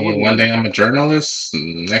yeah, I mean, one day I'm a journalist,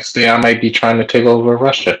 next day I might be trying to take over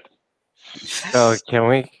Russia. Oh, can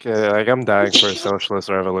we? Like, I'm dying for a socialist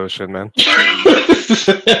revolution, man. Let's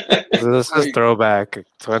just throw back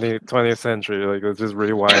 20th century. Like, let's just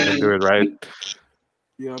rewind and do it right.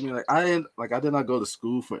 Yeah, I mean, I did not go to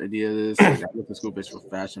school for any of this. Like, I went to school based for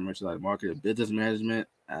fashion, merchandise, marketing, business management.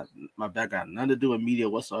 My background nothing to do with media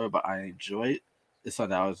whatsoever, but I enjoy it. It's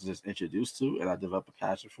something I was just introduced to, and I developed a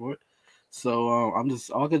passion for it. So all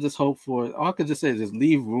I could just hope for, all I could just say is just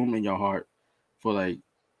leave room in your heart for like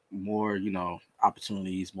more,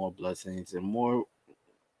 opportunities, more blessings, and more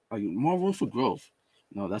room for growth.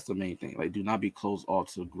 That's the main thing. Like, do not be closed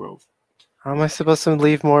off to growth. How am I supposed to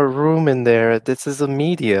leave more room in there? This is a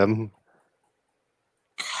medium.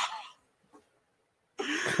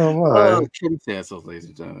 Come on. Kitty cancels, ladies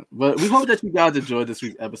and gentlemen. But we hope that you guys enjoyed this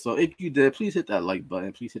week's episode. If you did, please hit that like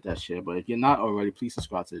button. Please hit that share button. If you're not already, please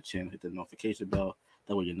subscribe to the channel. Hit the notification bell.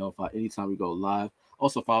 That way you're notified anytime we go live.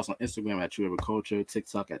 Also follow us on Instagram at True Agriculture,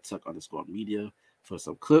 TikTok at TUC_media for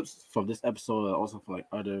some clips from this episode and also for like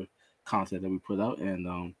other content that we put out.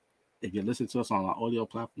 And if you're listening to us on our audio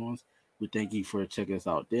platforms, we thank you for checking us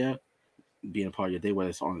out there, being a part of your day, whether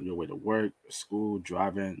it's on your way to work, school,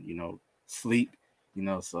 driving, sleep,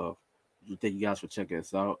 So we thank you guys for checking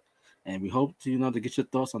us out, and we hope to get your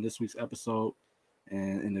thoughts on this week's episode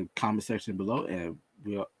and in the comment section below. And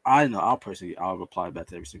I know I'll reply back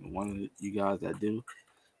to every single one of you guys that do.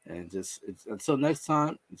 And until next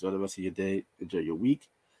time, enjoy the rest of your day, enjoy your week,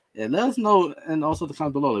 and let us know. And also the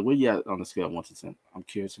comment below, like where you at on the scale of 1 to 10. I'm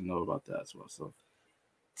curious to know about that as well. So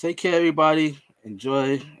take care, everybody.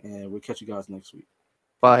 Enjoy, and we'll catch you guys next week.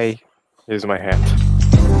 Bye. Here's my hand.